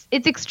 it's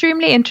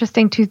extremely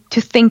interesting to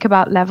think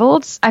about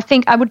levels. I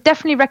think I would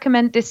definitely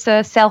recommend this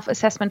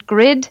self-assessment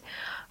grid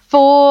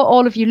for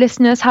all of you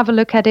listeners. Have a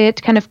look at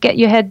it, kind of get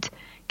your head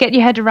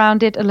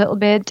around it a little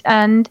bit,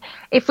 and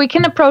if we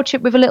can approach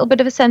it with a little bit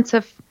of a sense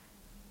of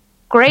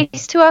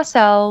grace to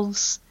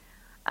ourselves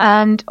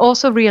and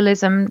also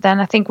realism, then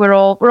I think we're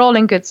all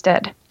in good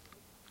stead.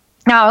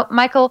 Now,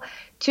 Michael,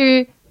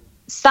 to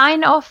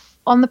sign off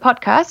on the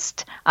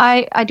podcast,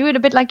 I do it a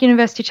bit like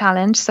University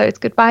Challenge. So it's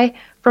goodbye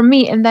from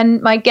me. And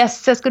then my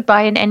guest says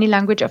goodbye in any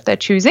language of their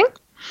choosing.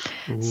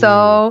 Ooh.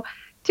 So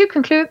to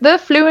conclude the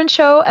Fluent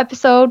Show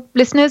episode,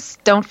 listeners,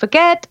 don't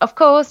forget, of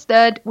course,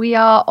 that we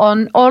are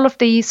on all of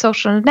the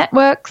social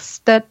networks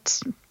the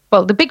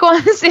big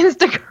ones,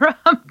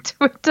 Instagram,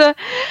 Twitter,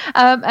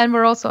 and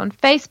we're also on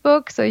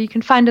Facebook, so you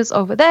can find us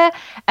over there,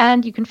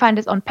 and you can find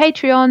us on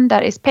Patreon.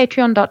 That is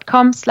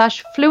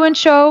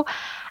patreon.com/fluentshow,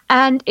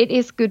 and it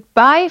is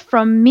goodbye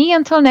from me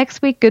until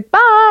next week.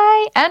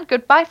 Goodbye, and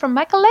goodbye from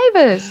Michael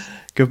Lavers.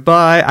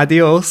 Goodbye,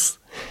 adios.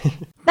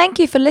 Thank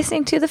you for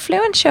listening to The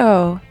Fluent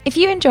Show. If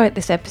you enjoyed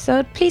this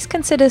episode, please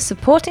consider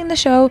supporting the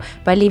show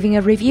by leaving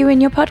a review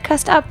in your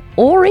podcast app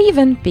or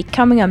even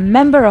becoming a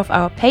member of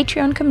our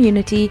Patreon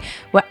community,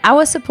 where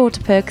our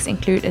supporter perks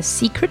include a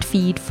secret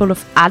feed full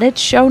of added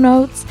show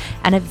notes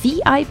and a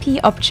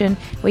VIP option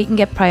where you can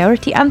get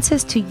priority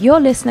answers to your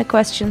listener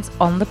questions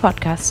on the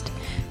podcast.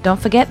 Don't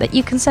forget that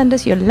you can send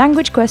us your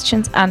language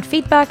questions and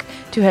feedback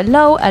to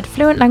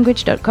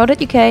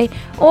hello@fluentlanguage.co.uk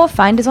or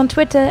find us on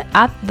Twitter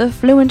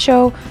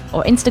 @TheFluentShow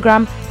or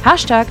Instagram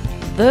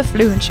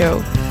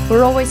 #TheFluentShow.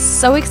 We're always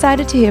so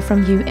excited to hear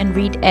from you and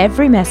read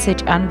every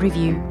message and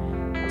review.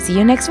 See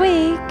you next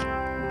week!